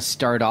 if you're going to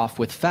start off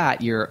with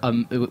fat, you're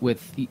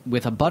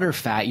with a butter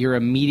fat, you're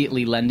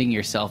immediately lending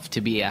yourself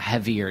to be a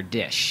heavier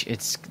dish.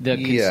 It's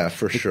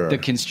for sure. The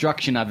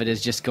construction of it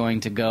is just going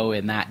to go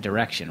in that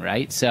direction,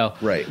 right? So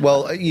right.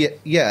 Well,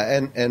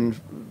 and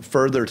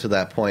further to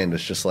that point,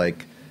 it's just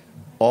like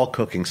all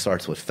cooking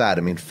starts with fat.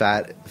 I mean,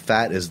 fat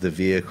is the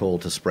vehicle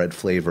to spread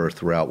flavor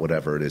throughout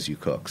whatever it is you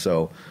cook.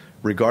 So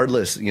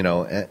regardless,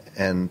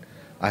 and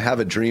I have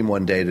a dream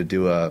one day to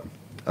do a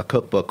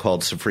cookbook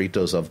called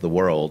Sofritos of the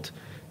World,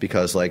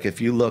 because like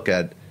if you look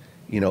at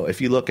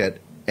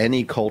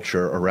any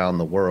culture around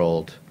the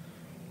world,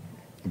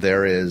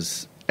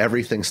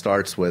 everything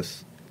starts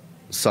with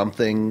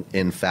something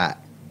in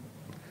fat,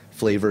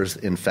 flavors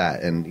in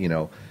fat. And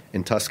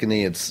in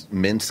Tuscany it's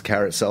mince,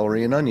 carrot,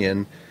 celery, and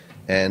onion,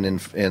 and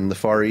in the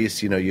Far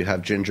East you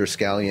have ginger,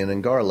 scallion,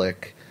 and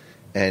garlic.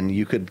 And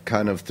you could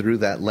kind of, through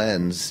that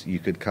lens, you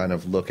could kind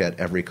of look at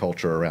every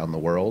culture around the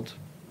world.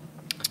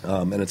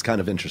 And it's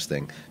kind of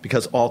interesting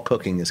because all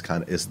cooking is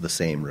the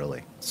same,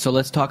 really. So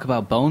let's talk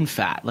about bone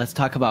fat. Let's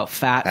talk about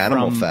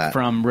animal fat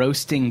from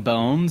roasting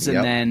bones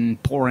and then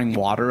pouring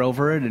water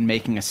over it and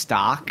making a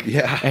stock.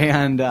 Yeah.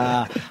 And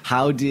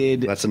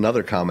that's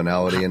another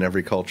commonality in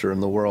every culture in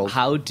the world.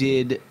 How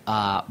did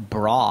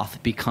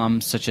broth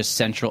become such a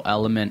central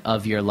element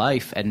of your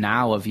life and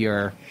now of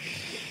your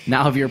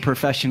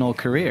professional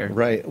career?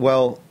 Right.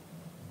 Well,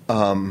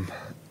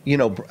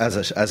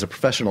 as a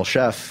professional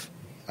chef,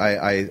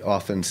 I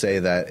often say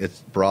that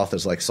broth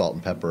is like salt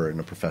and pepper in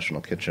a professional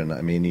kitchen.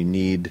 I mean, you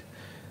need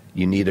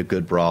a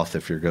good broth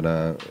if you're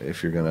gonna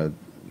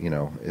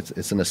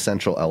it's an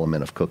essential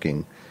element of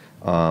cooking.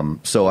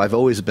 So I've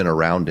always been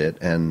around it,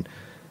 and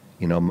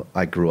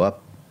I grew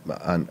up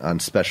on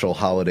special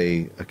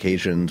holiday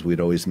occasions.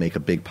 We'd always make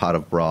a big pot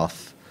of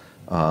broth,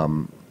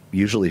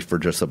 usually for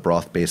just a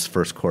broth-based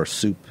first course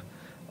soup.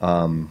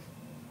 And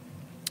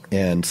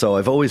so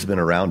I've always been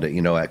around it.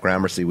 At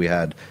Gramercy we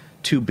had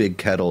 2 big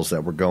kettles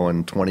that were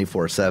going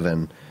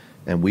 24/7,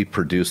 and we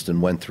produced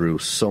and went through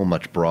so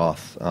much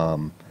broth.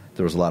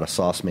 There was a lot of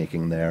sauce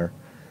making there.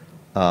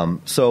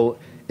 So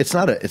it's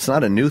not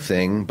a new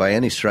thing by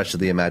any stretch of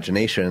the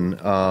imagination.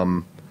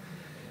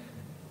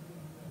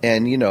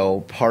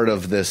 And part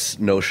of this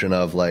notion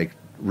of like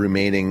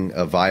remaining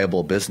a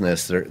viable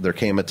business, there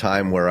came a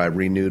time where I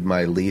renewed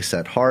my lease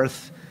at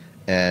Hearth,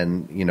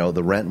 and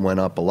the rent went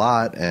up a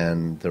lot,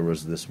 and there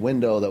was this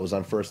window that was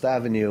on First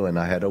Avenue, and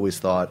I had always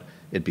thought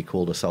it'd be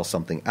cool to sell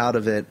something out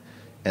of it.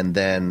 And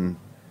then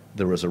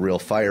there was a real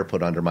fire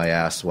put under my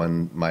ass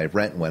when my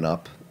rent went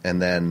up.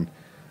 And then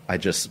I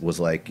just was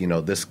like,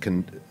 this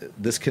can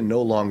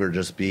no longer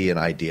just be an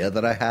idea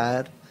that I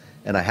had,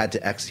 and I had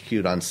to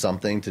execute on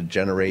something to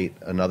generate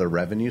another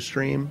revenue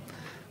stream.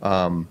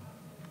 And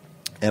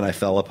I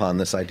fell upon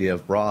this idea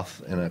of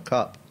broth in a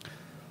cup.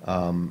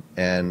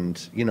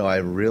 And, you know, I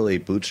really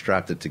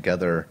bootstrapped it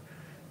together,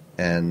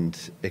 and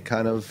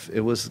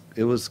it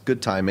was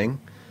good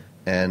timing,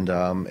 and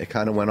it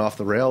kind of went off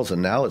the rails,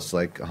 and now it's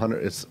like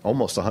it's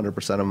almost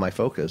 100% of my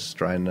focus,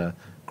 trying to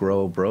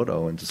grow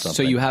Brodo into something.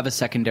 So you have a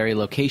secondary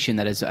location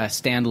that is a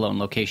standalone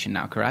location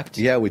now, correct?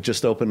 Yeah, we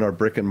just opened our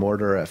brick and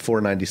mortar at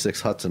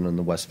 496 Hudson in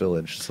the West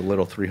Village. It's a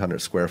little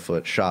 300 square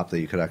foot shop that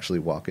you could actually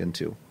walk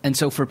into. And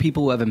so for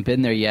people who haven't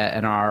been there yet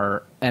and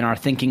are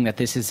thinking that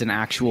this is an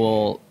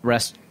actual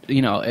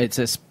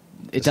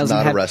it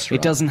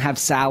doesn't have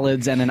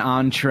salads and an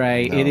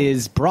entree. No. It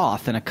is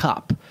broth in a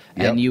cup.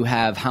 Yep. And you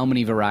have how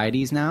many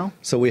varieties now?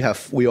 So we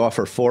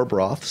offer 4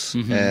 broths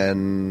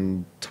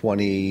and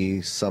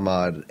 20 some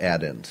odd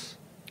add-ins.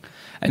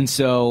 And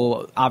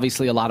so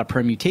obviously a lot of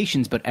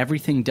permutations, but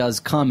everything does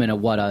come in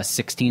a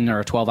 16 or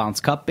a 12 ounce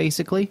cup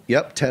basically?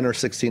 Yep, 10 or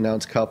 16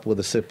 ounce cup with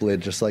a sip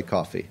lid just like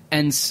coffee.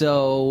 And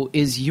so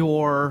is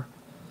your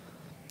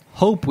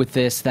hope with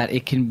this that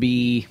it can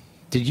be...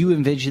 Did you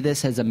envision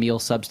this as a meal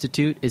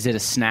substitute? Is it a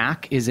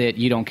snack? Is it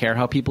you don't care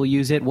how people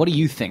use it? What do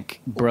you think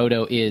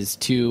Brodo is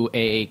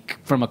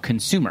from a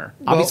consumer?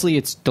 Well, obviously,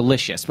 it's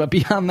delicious, but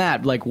beyond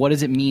that, like, what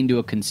does it mean to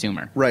a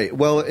consumer? Right.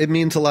 Well, it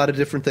means a lot of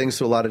different things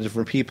to a lot of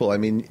different people. I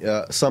mean,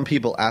 some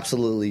people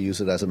absolutely use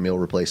it as a meal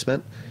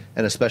replacement,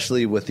 and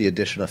especially with the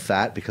addition of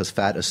fat, because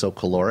fat is so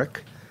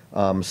caloric.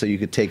 So you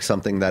could take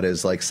something that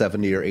is like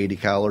 70 or 80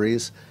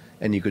 calories,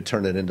 and you could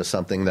turn it into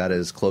something that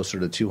is closer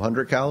to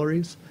 200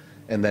 calories.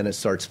 And then it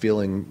starts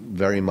feeling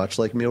very much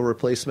like meal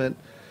replacement,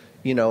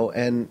 you know,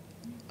 and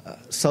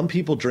some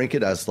people drink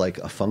it as like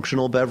a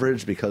functional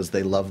beverage because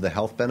they love the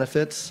health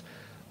benefits.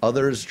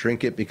 Others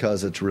drink it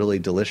because it's really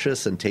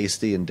delicious and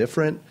tasty and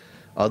different.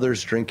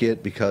 Others drink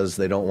it because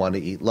they don't want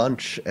to eat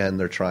lunch and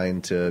they're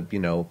trying to, you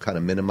know, kind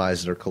of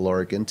minimize their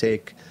caloric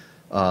intake.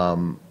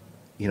 You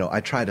know,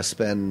 I try to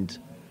spend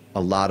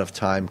a lot of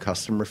time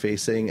customer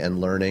facing and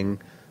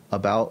learning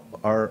about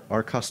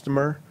our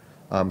customer.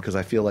 Because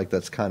I feel like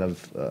that's kind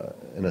of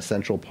an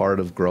essential part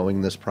of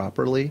growing this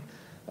properly.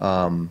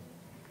 And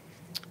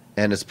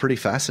it's pretty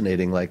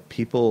fascinating. Like,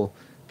 people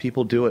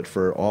do it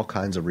for all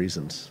kinds of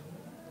reasons.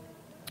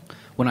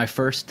 When I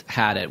first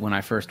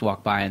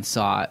walked by and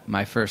saw it,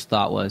 my first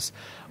thought was,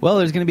 well,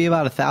 there's going to be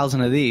about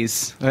 1,000 of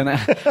these. And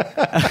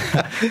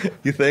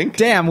you think?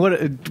 Damn,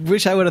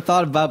 wish I would have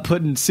thought about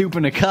putting soup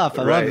in a cup.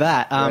 I love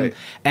that. Right.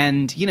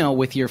 And, you know,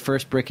 with your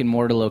first brick and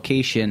mortar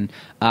location,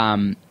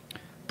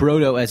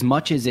 Brodo, as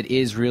much as it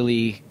is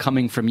really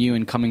coming from you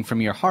and coming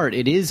from your heart,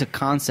 it is a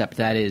concept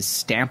that is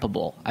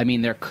stampable. I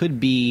mean, there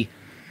could be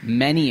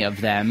many of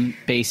them.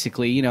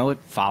 Basically, you know, it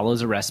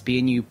follows a recipe,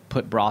 and you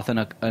put broth in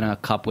a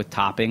cup with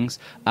toppings.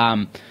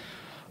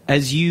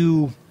 As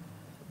you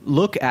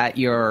look at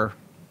your,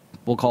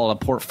 we'll call it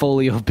a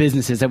portfolio of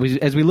businesses,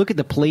 as we look at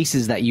the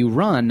places that you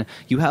run,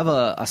 you have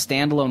a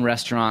standalone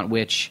restaurant,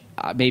 which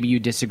maybe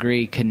you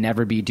disagree, can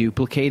never be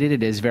duplicated.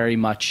 It is very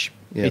much...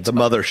 Yeah, the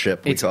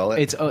mothership, we call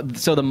it.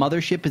 So the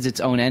mothership is its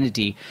own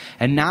entity.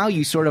 And now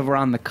you sort of are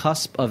on the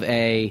cusp of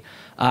an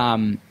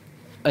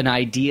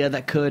idea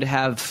that could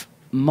have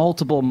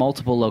multiple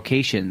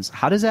locations.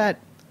 How does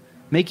that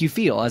make you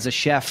feel as a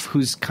chef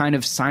who's kind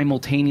of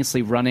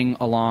simultaneously running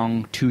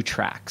along 2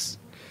 tracks?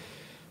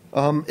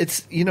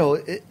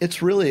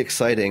 It's really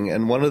exciting.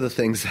 And one of the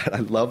things that I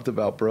loved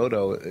about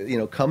Brodo, you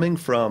know, coming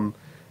from,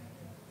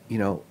 you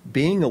know,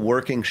 being a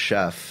working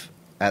chef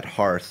at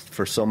Hearth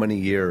for so many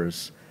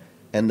years,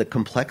 and the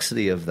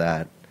complexity of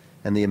that,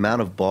 and the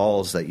amount of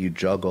balls that you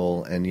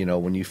juggle, and you know,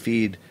 when you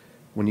feed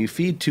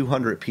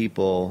 200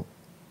 people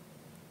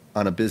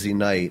on a busy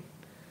night,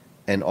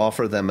 and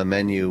offer them a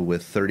menu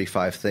with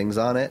 35 things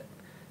on it,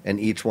 and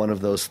each one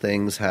of those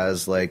things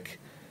has like,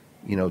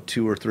 you know,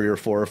 2 or 3 or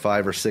 4 or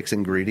 5 or 6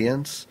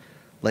 ingredients,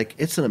 like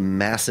it's a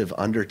massive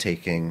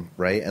undertaking,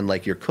 right? And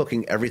like you're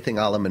cooking everything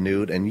a la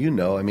minute, and you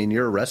know, I mean,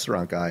 you're a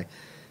restaurant guy.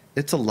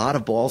 It's a lot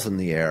of balls in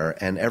the air,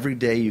 and every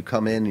day you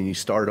come in and you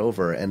start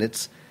over, and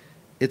it's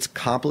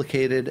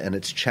complicated and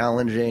it's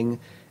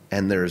challenging,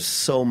 and there's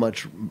so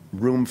much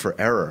room for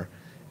error.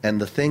 And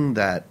the thing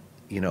that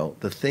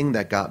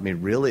got me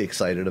really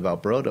excited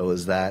about Brodo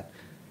is that,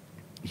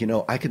 you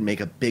know, I could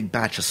make a big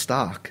batch of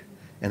stock,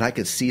 and I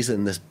could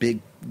season this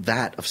big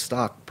vat of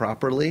stock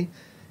properly,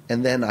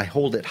 and then I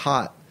hold it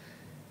hot,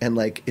 and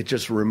like it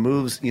just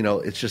removes, you know,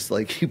 it's just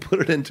like you put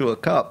it into a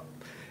cup,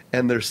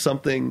 and there's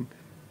something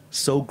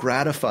so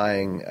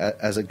gratifying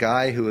as a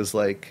guy who is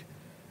like,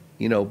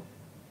 you know,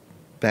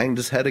 banged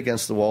his head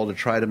against the wall to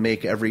try to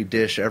make every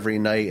dish every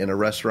night in a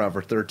restaurant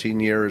for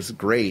 13 years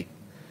great,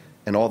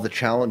 and all the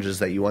challenges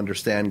that you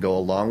understand go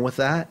along with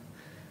that.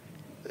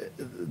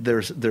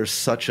 There's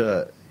such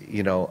a,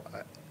 you know,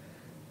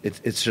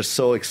 it's just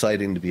so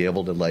exciting to be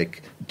able to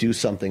like do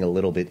something a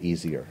little bit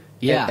easier.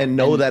 Yeah, and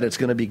know that it's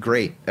going to be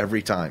great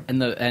every time.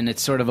 And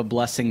it's sort of a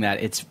blessing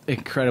that it's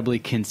incredibly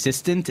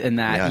consistent and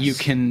that you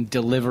can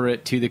deliver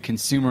it to the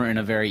consumer in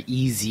a very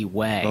easy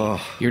way.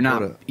 You're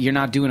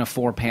not doing a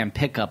 4-pan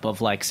pickup of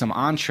like some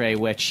entree,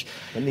 which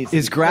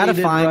is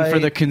gratifying for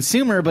the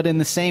consumer, but in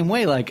the same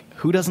way, like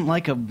who doesn't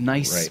like a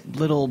nice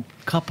little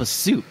cup of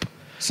soup?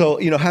 So,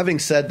 having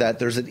said that,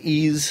 there's an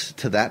ease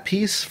to that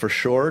piece for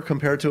sure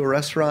compared to a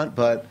restaurant,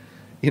 but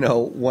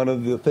one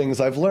of the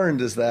things I've learned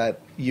is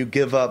that you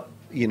give up,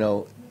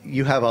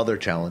 you have other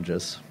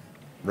challenges,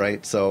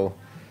 right? So,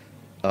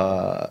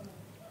 what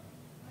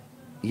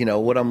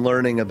I'm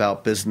learning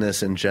about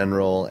business in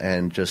general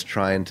and just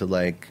trying to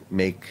like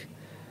make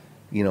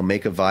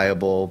a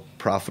viable,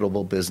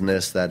 profitable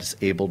business that's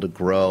able to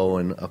grow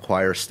and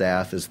acquire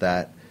staff is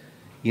that,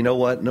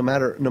 what, no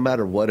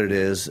matter what it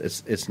is,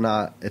 it's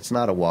not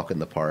a walk in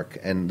the park.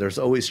 And there's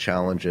always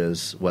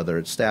challenges, whether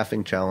it's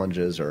staffing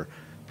challenges or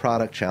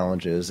product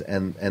challenges,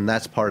 and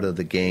that's part of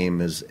the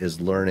game is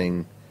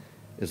learning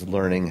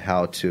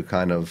how to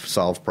kind of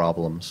solve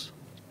problems.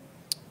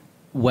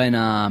 When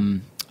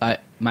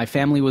my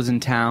family was in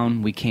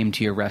town, we came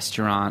to your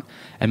restaurant,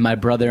 and my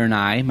brother and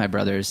I, my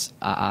brother's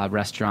a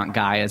restaurant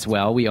guy as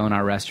well, we own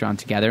our restaurant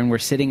together, and we're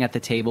sitting at the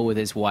table with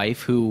his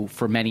wife, who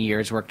for many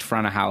years worked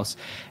front of house,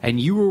 and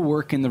you were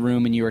working the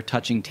room and you were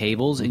touching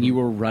tables and you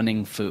were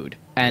running food.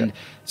 And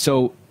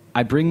so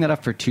I bring that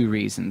up for 2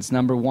 reasons.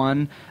 Number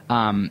one,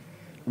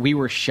 we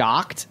were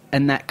shocked,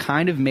 and that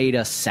kind of made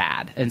us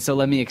sad. And so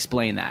let me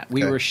explain that.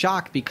 We were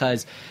shocked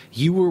because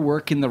you were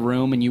working the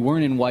room and you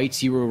weren't in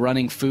whites, you were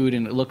running food,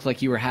 and it looked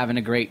like you were having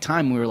a great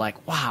time. We were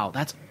like, wow,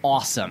 that's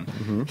awesome.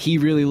 Mm-hmm. He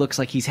really looks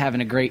like he's having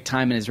a great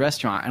time in his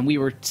restaurant. And we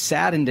were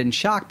saddened and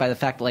shocked by the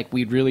fact that like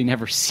we'd really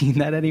never seen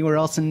that anywhere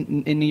else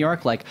in New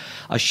York. Like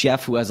a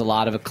chef who has a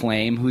lot of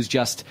acclaim, who's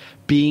just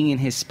being in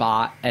his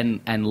spot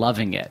and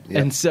loving it.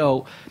 Yep. And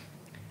so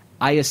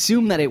I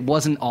assume that it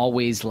wasn't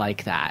always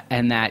like that,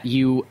 and that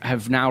you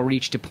have now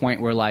reached a point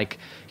where like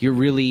you're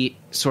really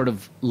sort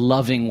of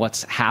loving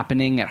what's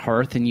happening at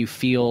Hearth and you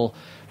feel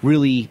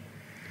really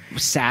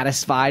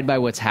satisfied by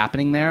what's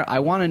happening there. I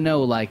want to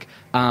know, like,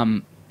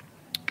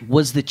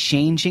 was the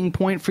changing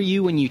point for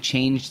you when you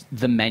changed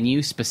the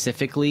menu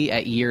specifically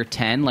at year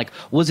 10? Like,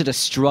 was it a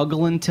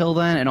struggle until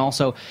then? And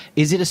also,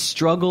 is it a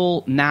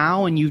struggle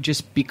now and you've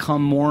just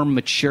become more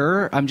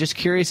mature? I'm just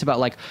curious about,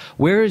 like,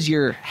 where is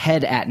your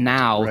head at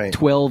now,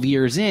 12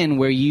 years in,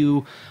 where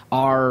you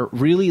are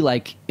really,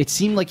 like, it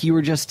seemed like you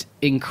were just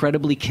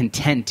incredibly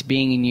content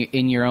being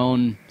in your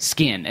own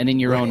skin and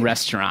in your own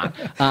restaurant.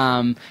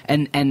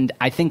 And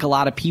I think a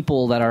lot of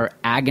people that are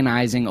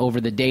agonizing over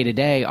the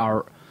day-to-day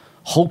are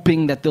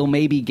hoping that they'll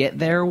maybe get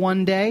there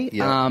one day.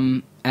 Yeah.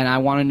 And I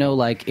want to know,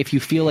 like, if you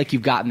feel like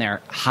you've gotten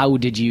there, how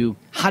did you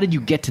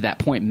get to that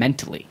point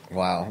mentally?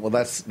 Wow. Well,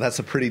 that's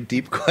a pretty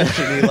deep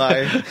question,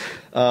 Eli.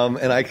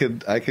 And I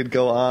could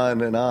go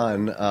on and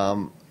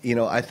on.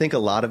 I think a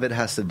lot of it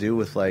has to do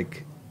with,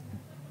 like,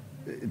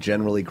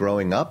 generally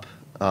growing up.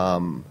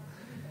 And,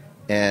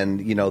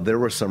 there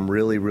were some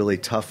really, really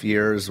tough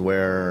years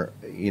where,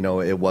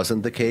 it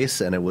wasn't the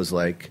case, and it was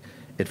like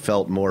it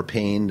felt more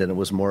pained and it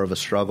was more of a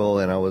struggle,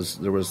 and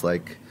there was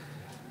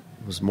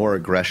more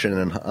aggression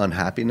and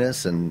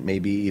unhappiness and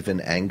maybe even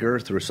anger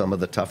through some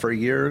of the tougher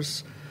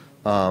years.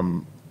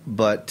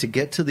 But to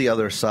get to the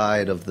other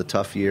side of the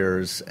tough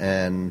years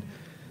and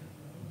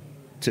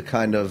to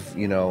kind of,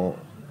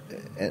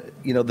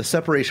 the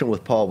separation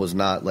with Paul was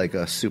not like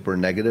a super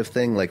negative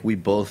thing. Like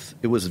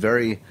it was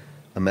very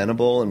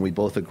amenable and we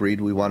both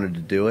agreed we wanted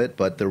to do it,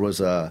 but there was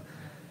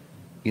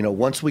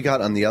once we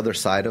got on the other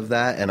side of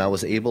that and I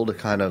was able to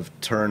kind of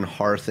turn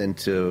Hearth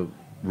into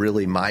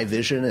really my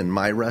vision and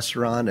my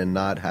restaurant and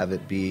not have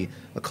it be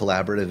a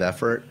collaborative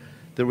effort,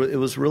 it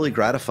was really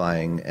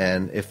gratifying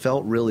and it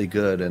felt really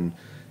good. And,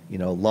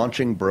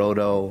 launching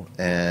Brodo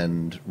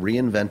and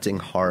reinventing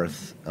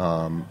Hearth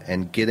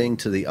and getting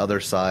to the other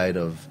side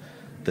of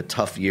the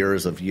tough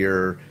years of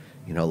year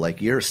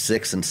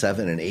 6 and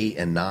 7 and 8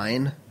 and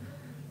 9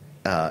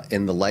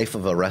 in the life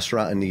of a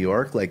restaurant in New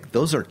York, like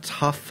those are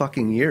tough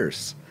fucking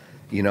years,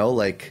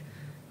 like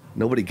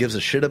nobody gives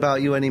a shit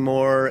about you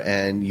anymore,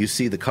 and you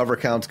see the cover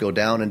counts go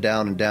down and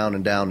down and down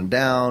and down and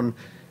down,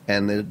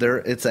 and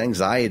it's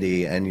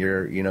anxiety, and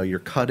you're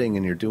cutting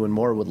and you're doing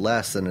more with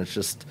less, and it's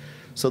just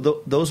so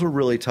those were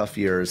really tough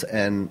years,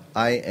 and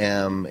I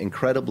am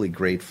incredibly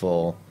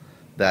grateful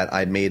that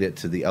I made it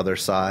to the other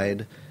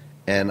side.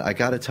 And I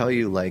got to tell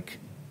you, like,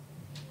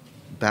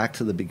 back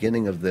to the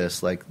beginning of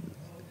this, like,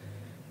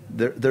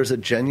 there's a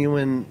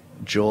genuine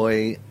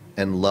joy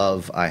and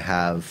love I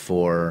have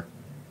for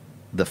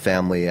the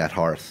family at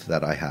Hearth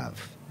that I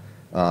have.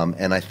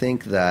 And I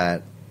think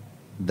that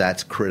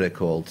that's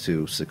critical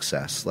to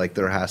success. Like,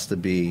 there has to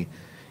be,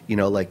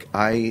 like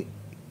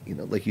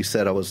you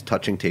said, I was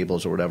touching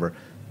tables or whatever.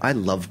 I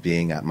love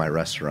being at my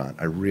restaurant.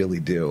 I really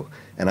do.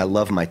 And I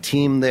love my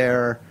team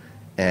there,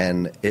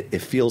 and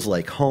it feels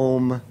like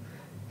home,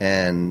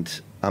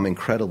 and I'm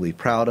incredibly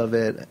proud of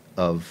it,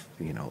 of,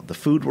 the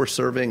food we're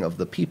serving, of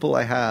the people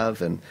I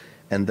have, and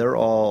they're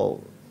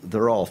all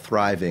they're all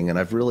thriving, and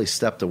I've really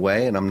stepped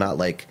away, and I'm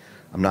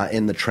not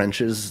in the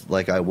trenches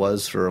like I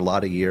was for a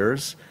lot of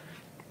years,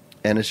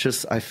 and it's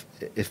just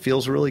it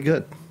feels really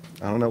good.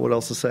 I don't know what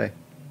else to say.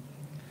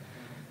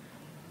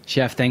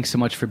 Chef, thanks so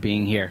much for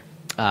being here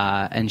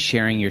and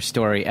sharing your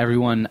story.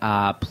 Everyone,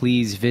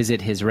 please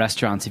visit his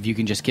restaurants. If you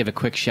can just give a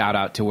quick shout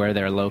out to where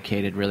they're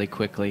located really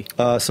quickly.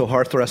 So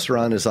Hearth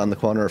Restaurant is on the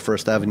corner of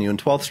 1st Avenue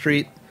and 12th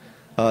Street.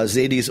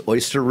 Zadie's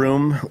Oyster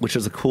Room, which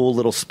is a cool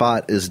little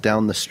spot, is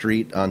down the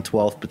street on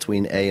 12th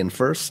between A and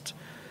 1st.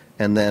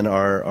 And then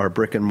our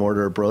brick and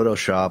mortar Brodo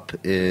shop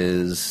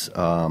is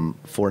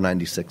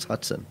 496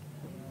 Hudson.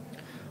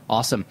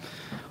 Awesome.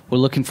 We're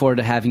looking forward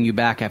to having you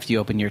back after you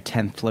open your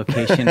 10th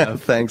location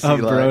of, Thanks, of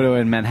Eli. Brodo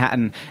in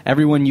Manhattan.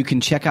 Everyone, you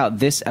can check out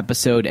this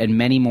episode and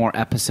many more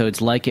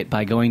episodes like it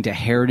by going to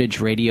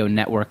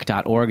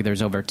heritageradionetwork.org.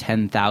 There's over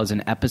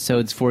 10,000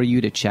 episodes for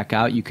you to check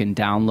out. You can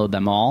download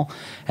them all.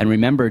 And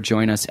remember,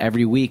 join us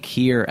every week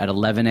here at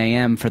 11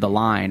 a.m. for The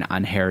Line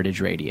on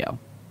Heritage Radio.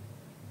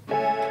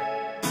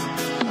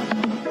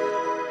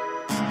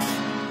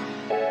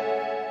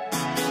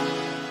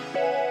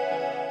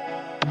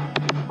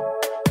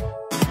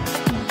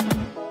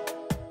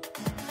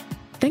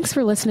 Thanks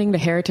for listening to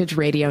Heritage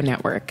Radio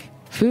Network,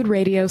 food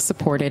radio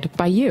supported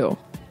by you.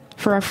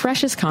 For our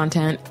freshest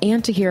content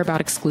and to hear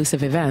about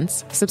exclusive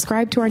events,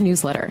 subscribe to our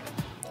newsletter.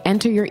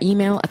 Enter your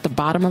email at the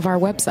bottom of our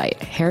website,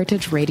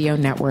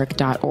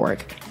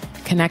 heritageradionetwork.org.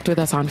 Connect with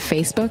us on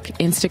Facebook,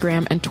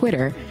 Instagram, and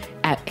Twitter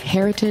at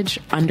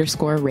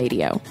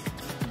heritage_radio.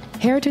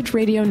 Heritage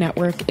Radio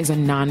Network is a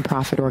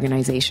nonprofit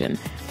organization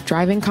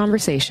driving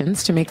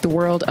conversations to make the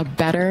world a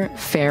better,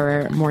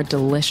 fairer, more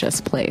delicious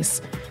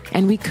place.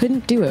 And we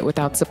couldn't do it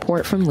without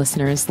support from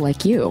listeners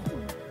like you.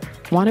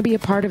 Want to be a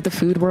part of the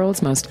food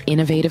world's most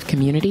innovative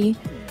community?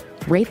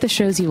 Rate the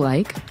shows you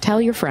like, tell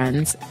your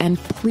friends, and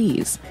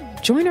please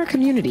join our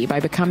community by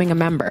becoming a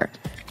member.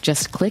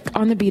 Just click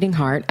on the beating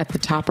heart at the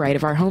top right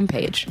of our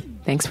homepage.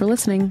 Thanks for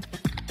listening.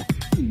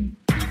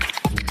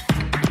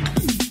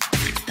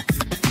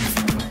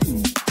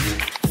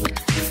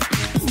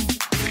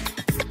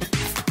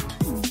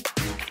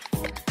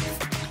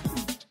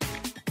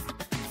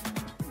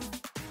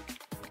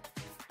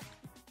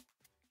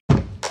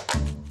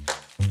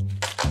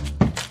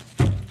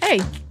 Hey,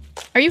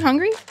 are you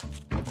hungry?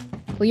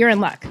 Well, you're in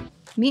luck.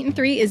 Meat and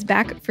 3 is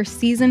back for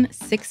season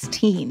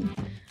 16.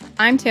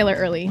 I'm Taylor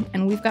Early,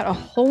 and we've got a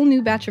whole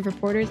new batch of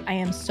reporters I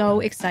am so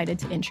excited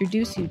to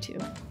introduce you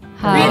to.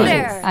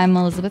 Hi, I'm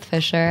Elizabeth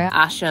Fisher.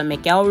 Asha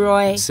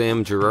McElroy.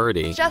 Sam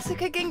Girardi.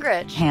 Jessica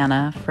Gingrich.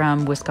 Hannah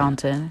from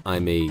Wisconsin.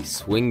 I'm a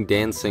swing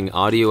dancing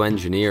audio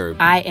engineer.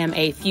 I am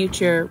a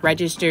future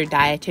registered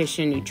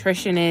dietitian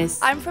nutritionist.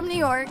 I'm from New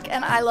York,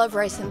 and I love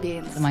rice and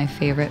beans. My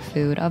favorite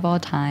food of all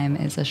time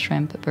is a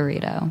shrimp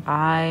burrito.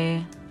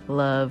 I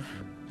love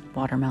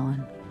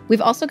watermelon.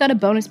 We've also got a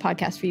bonus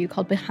podcast for you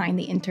called Behind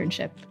the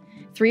Internship.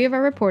 3 of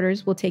our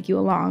reporters will take you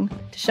along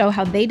to show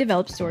how they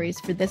developed stories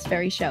for this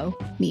very show,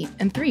 Meat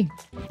and 3.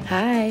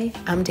 Hi,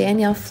 I'm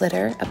Danielle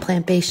Flitter, a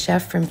plant-based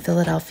chef from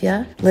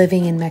Philadelphia,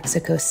 living in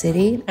Mexico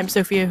City. I'm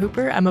Sophia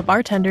Hooper. I'm a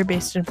bartender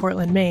based in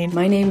Portland, Maine.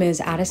 My name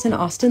is Addison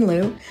Austin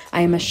Liu.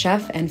 I am a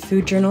chef and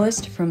food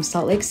journalist from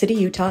Salt Lake City,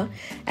 Utah,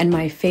 and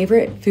my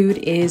favorite food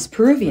is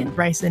Peruvian.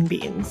 Rice and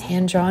beans.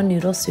 Hand-drawn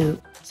noodle soup.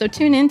 So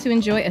tune in to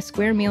enjoy a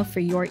square meal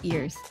for your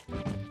ears.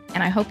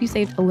 And I hope you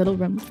saved a little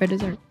room for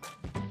dessert.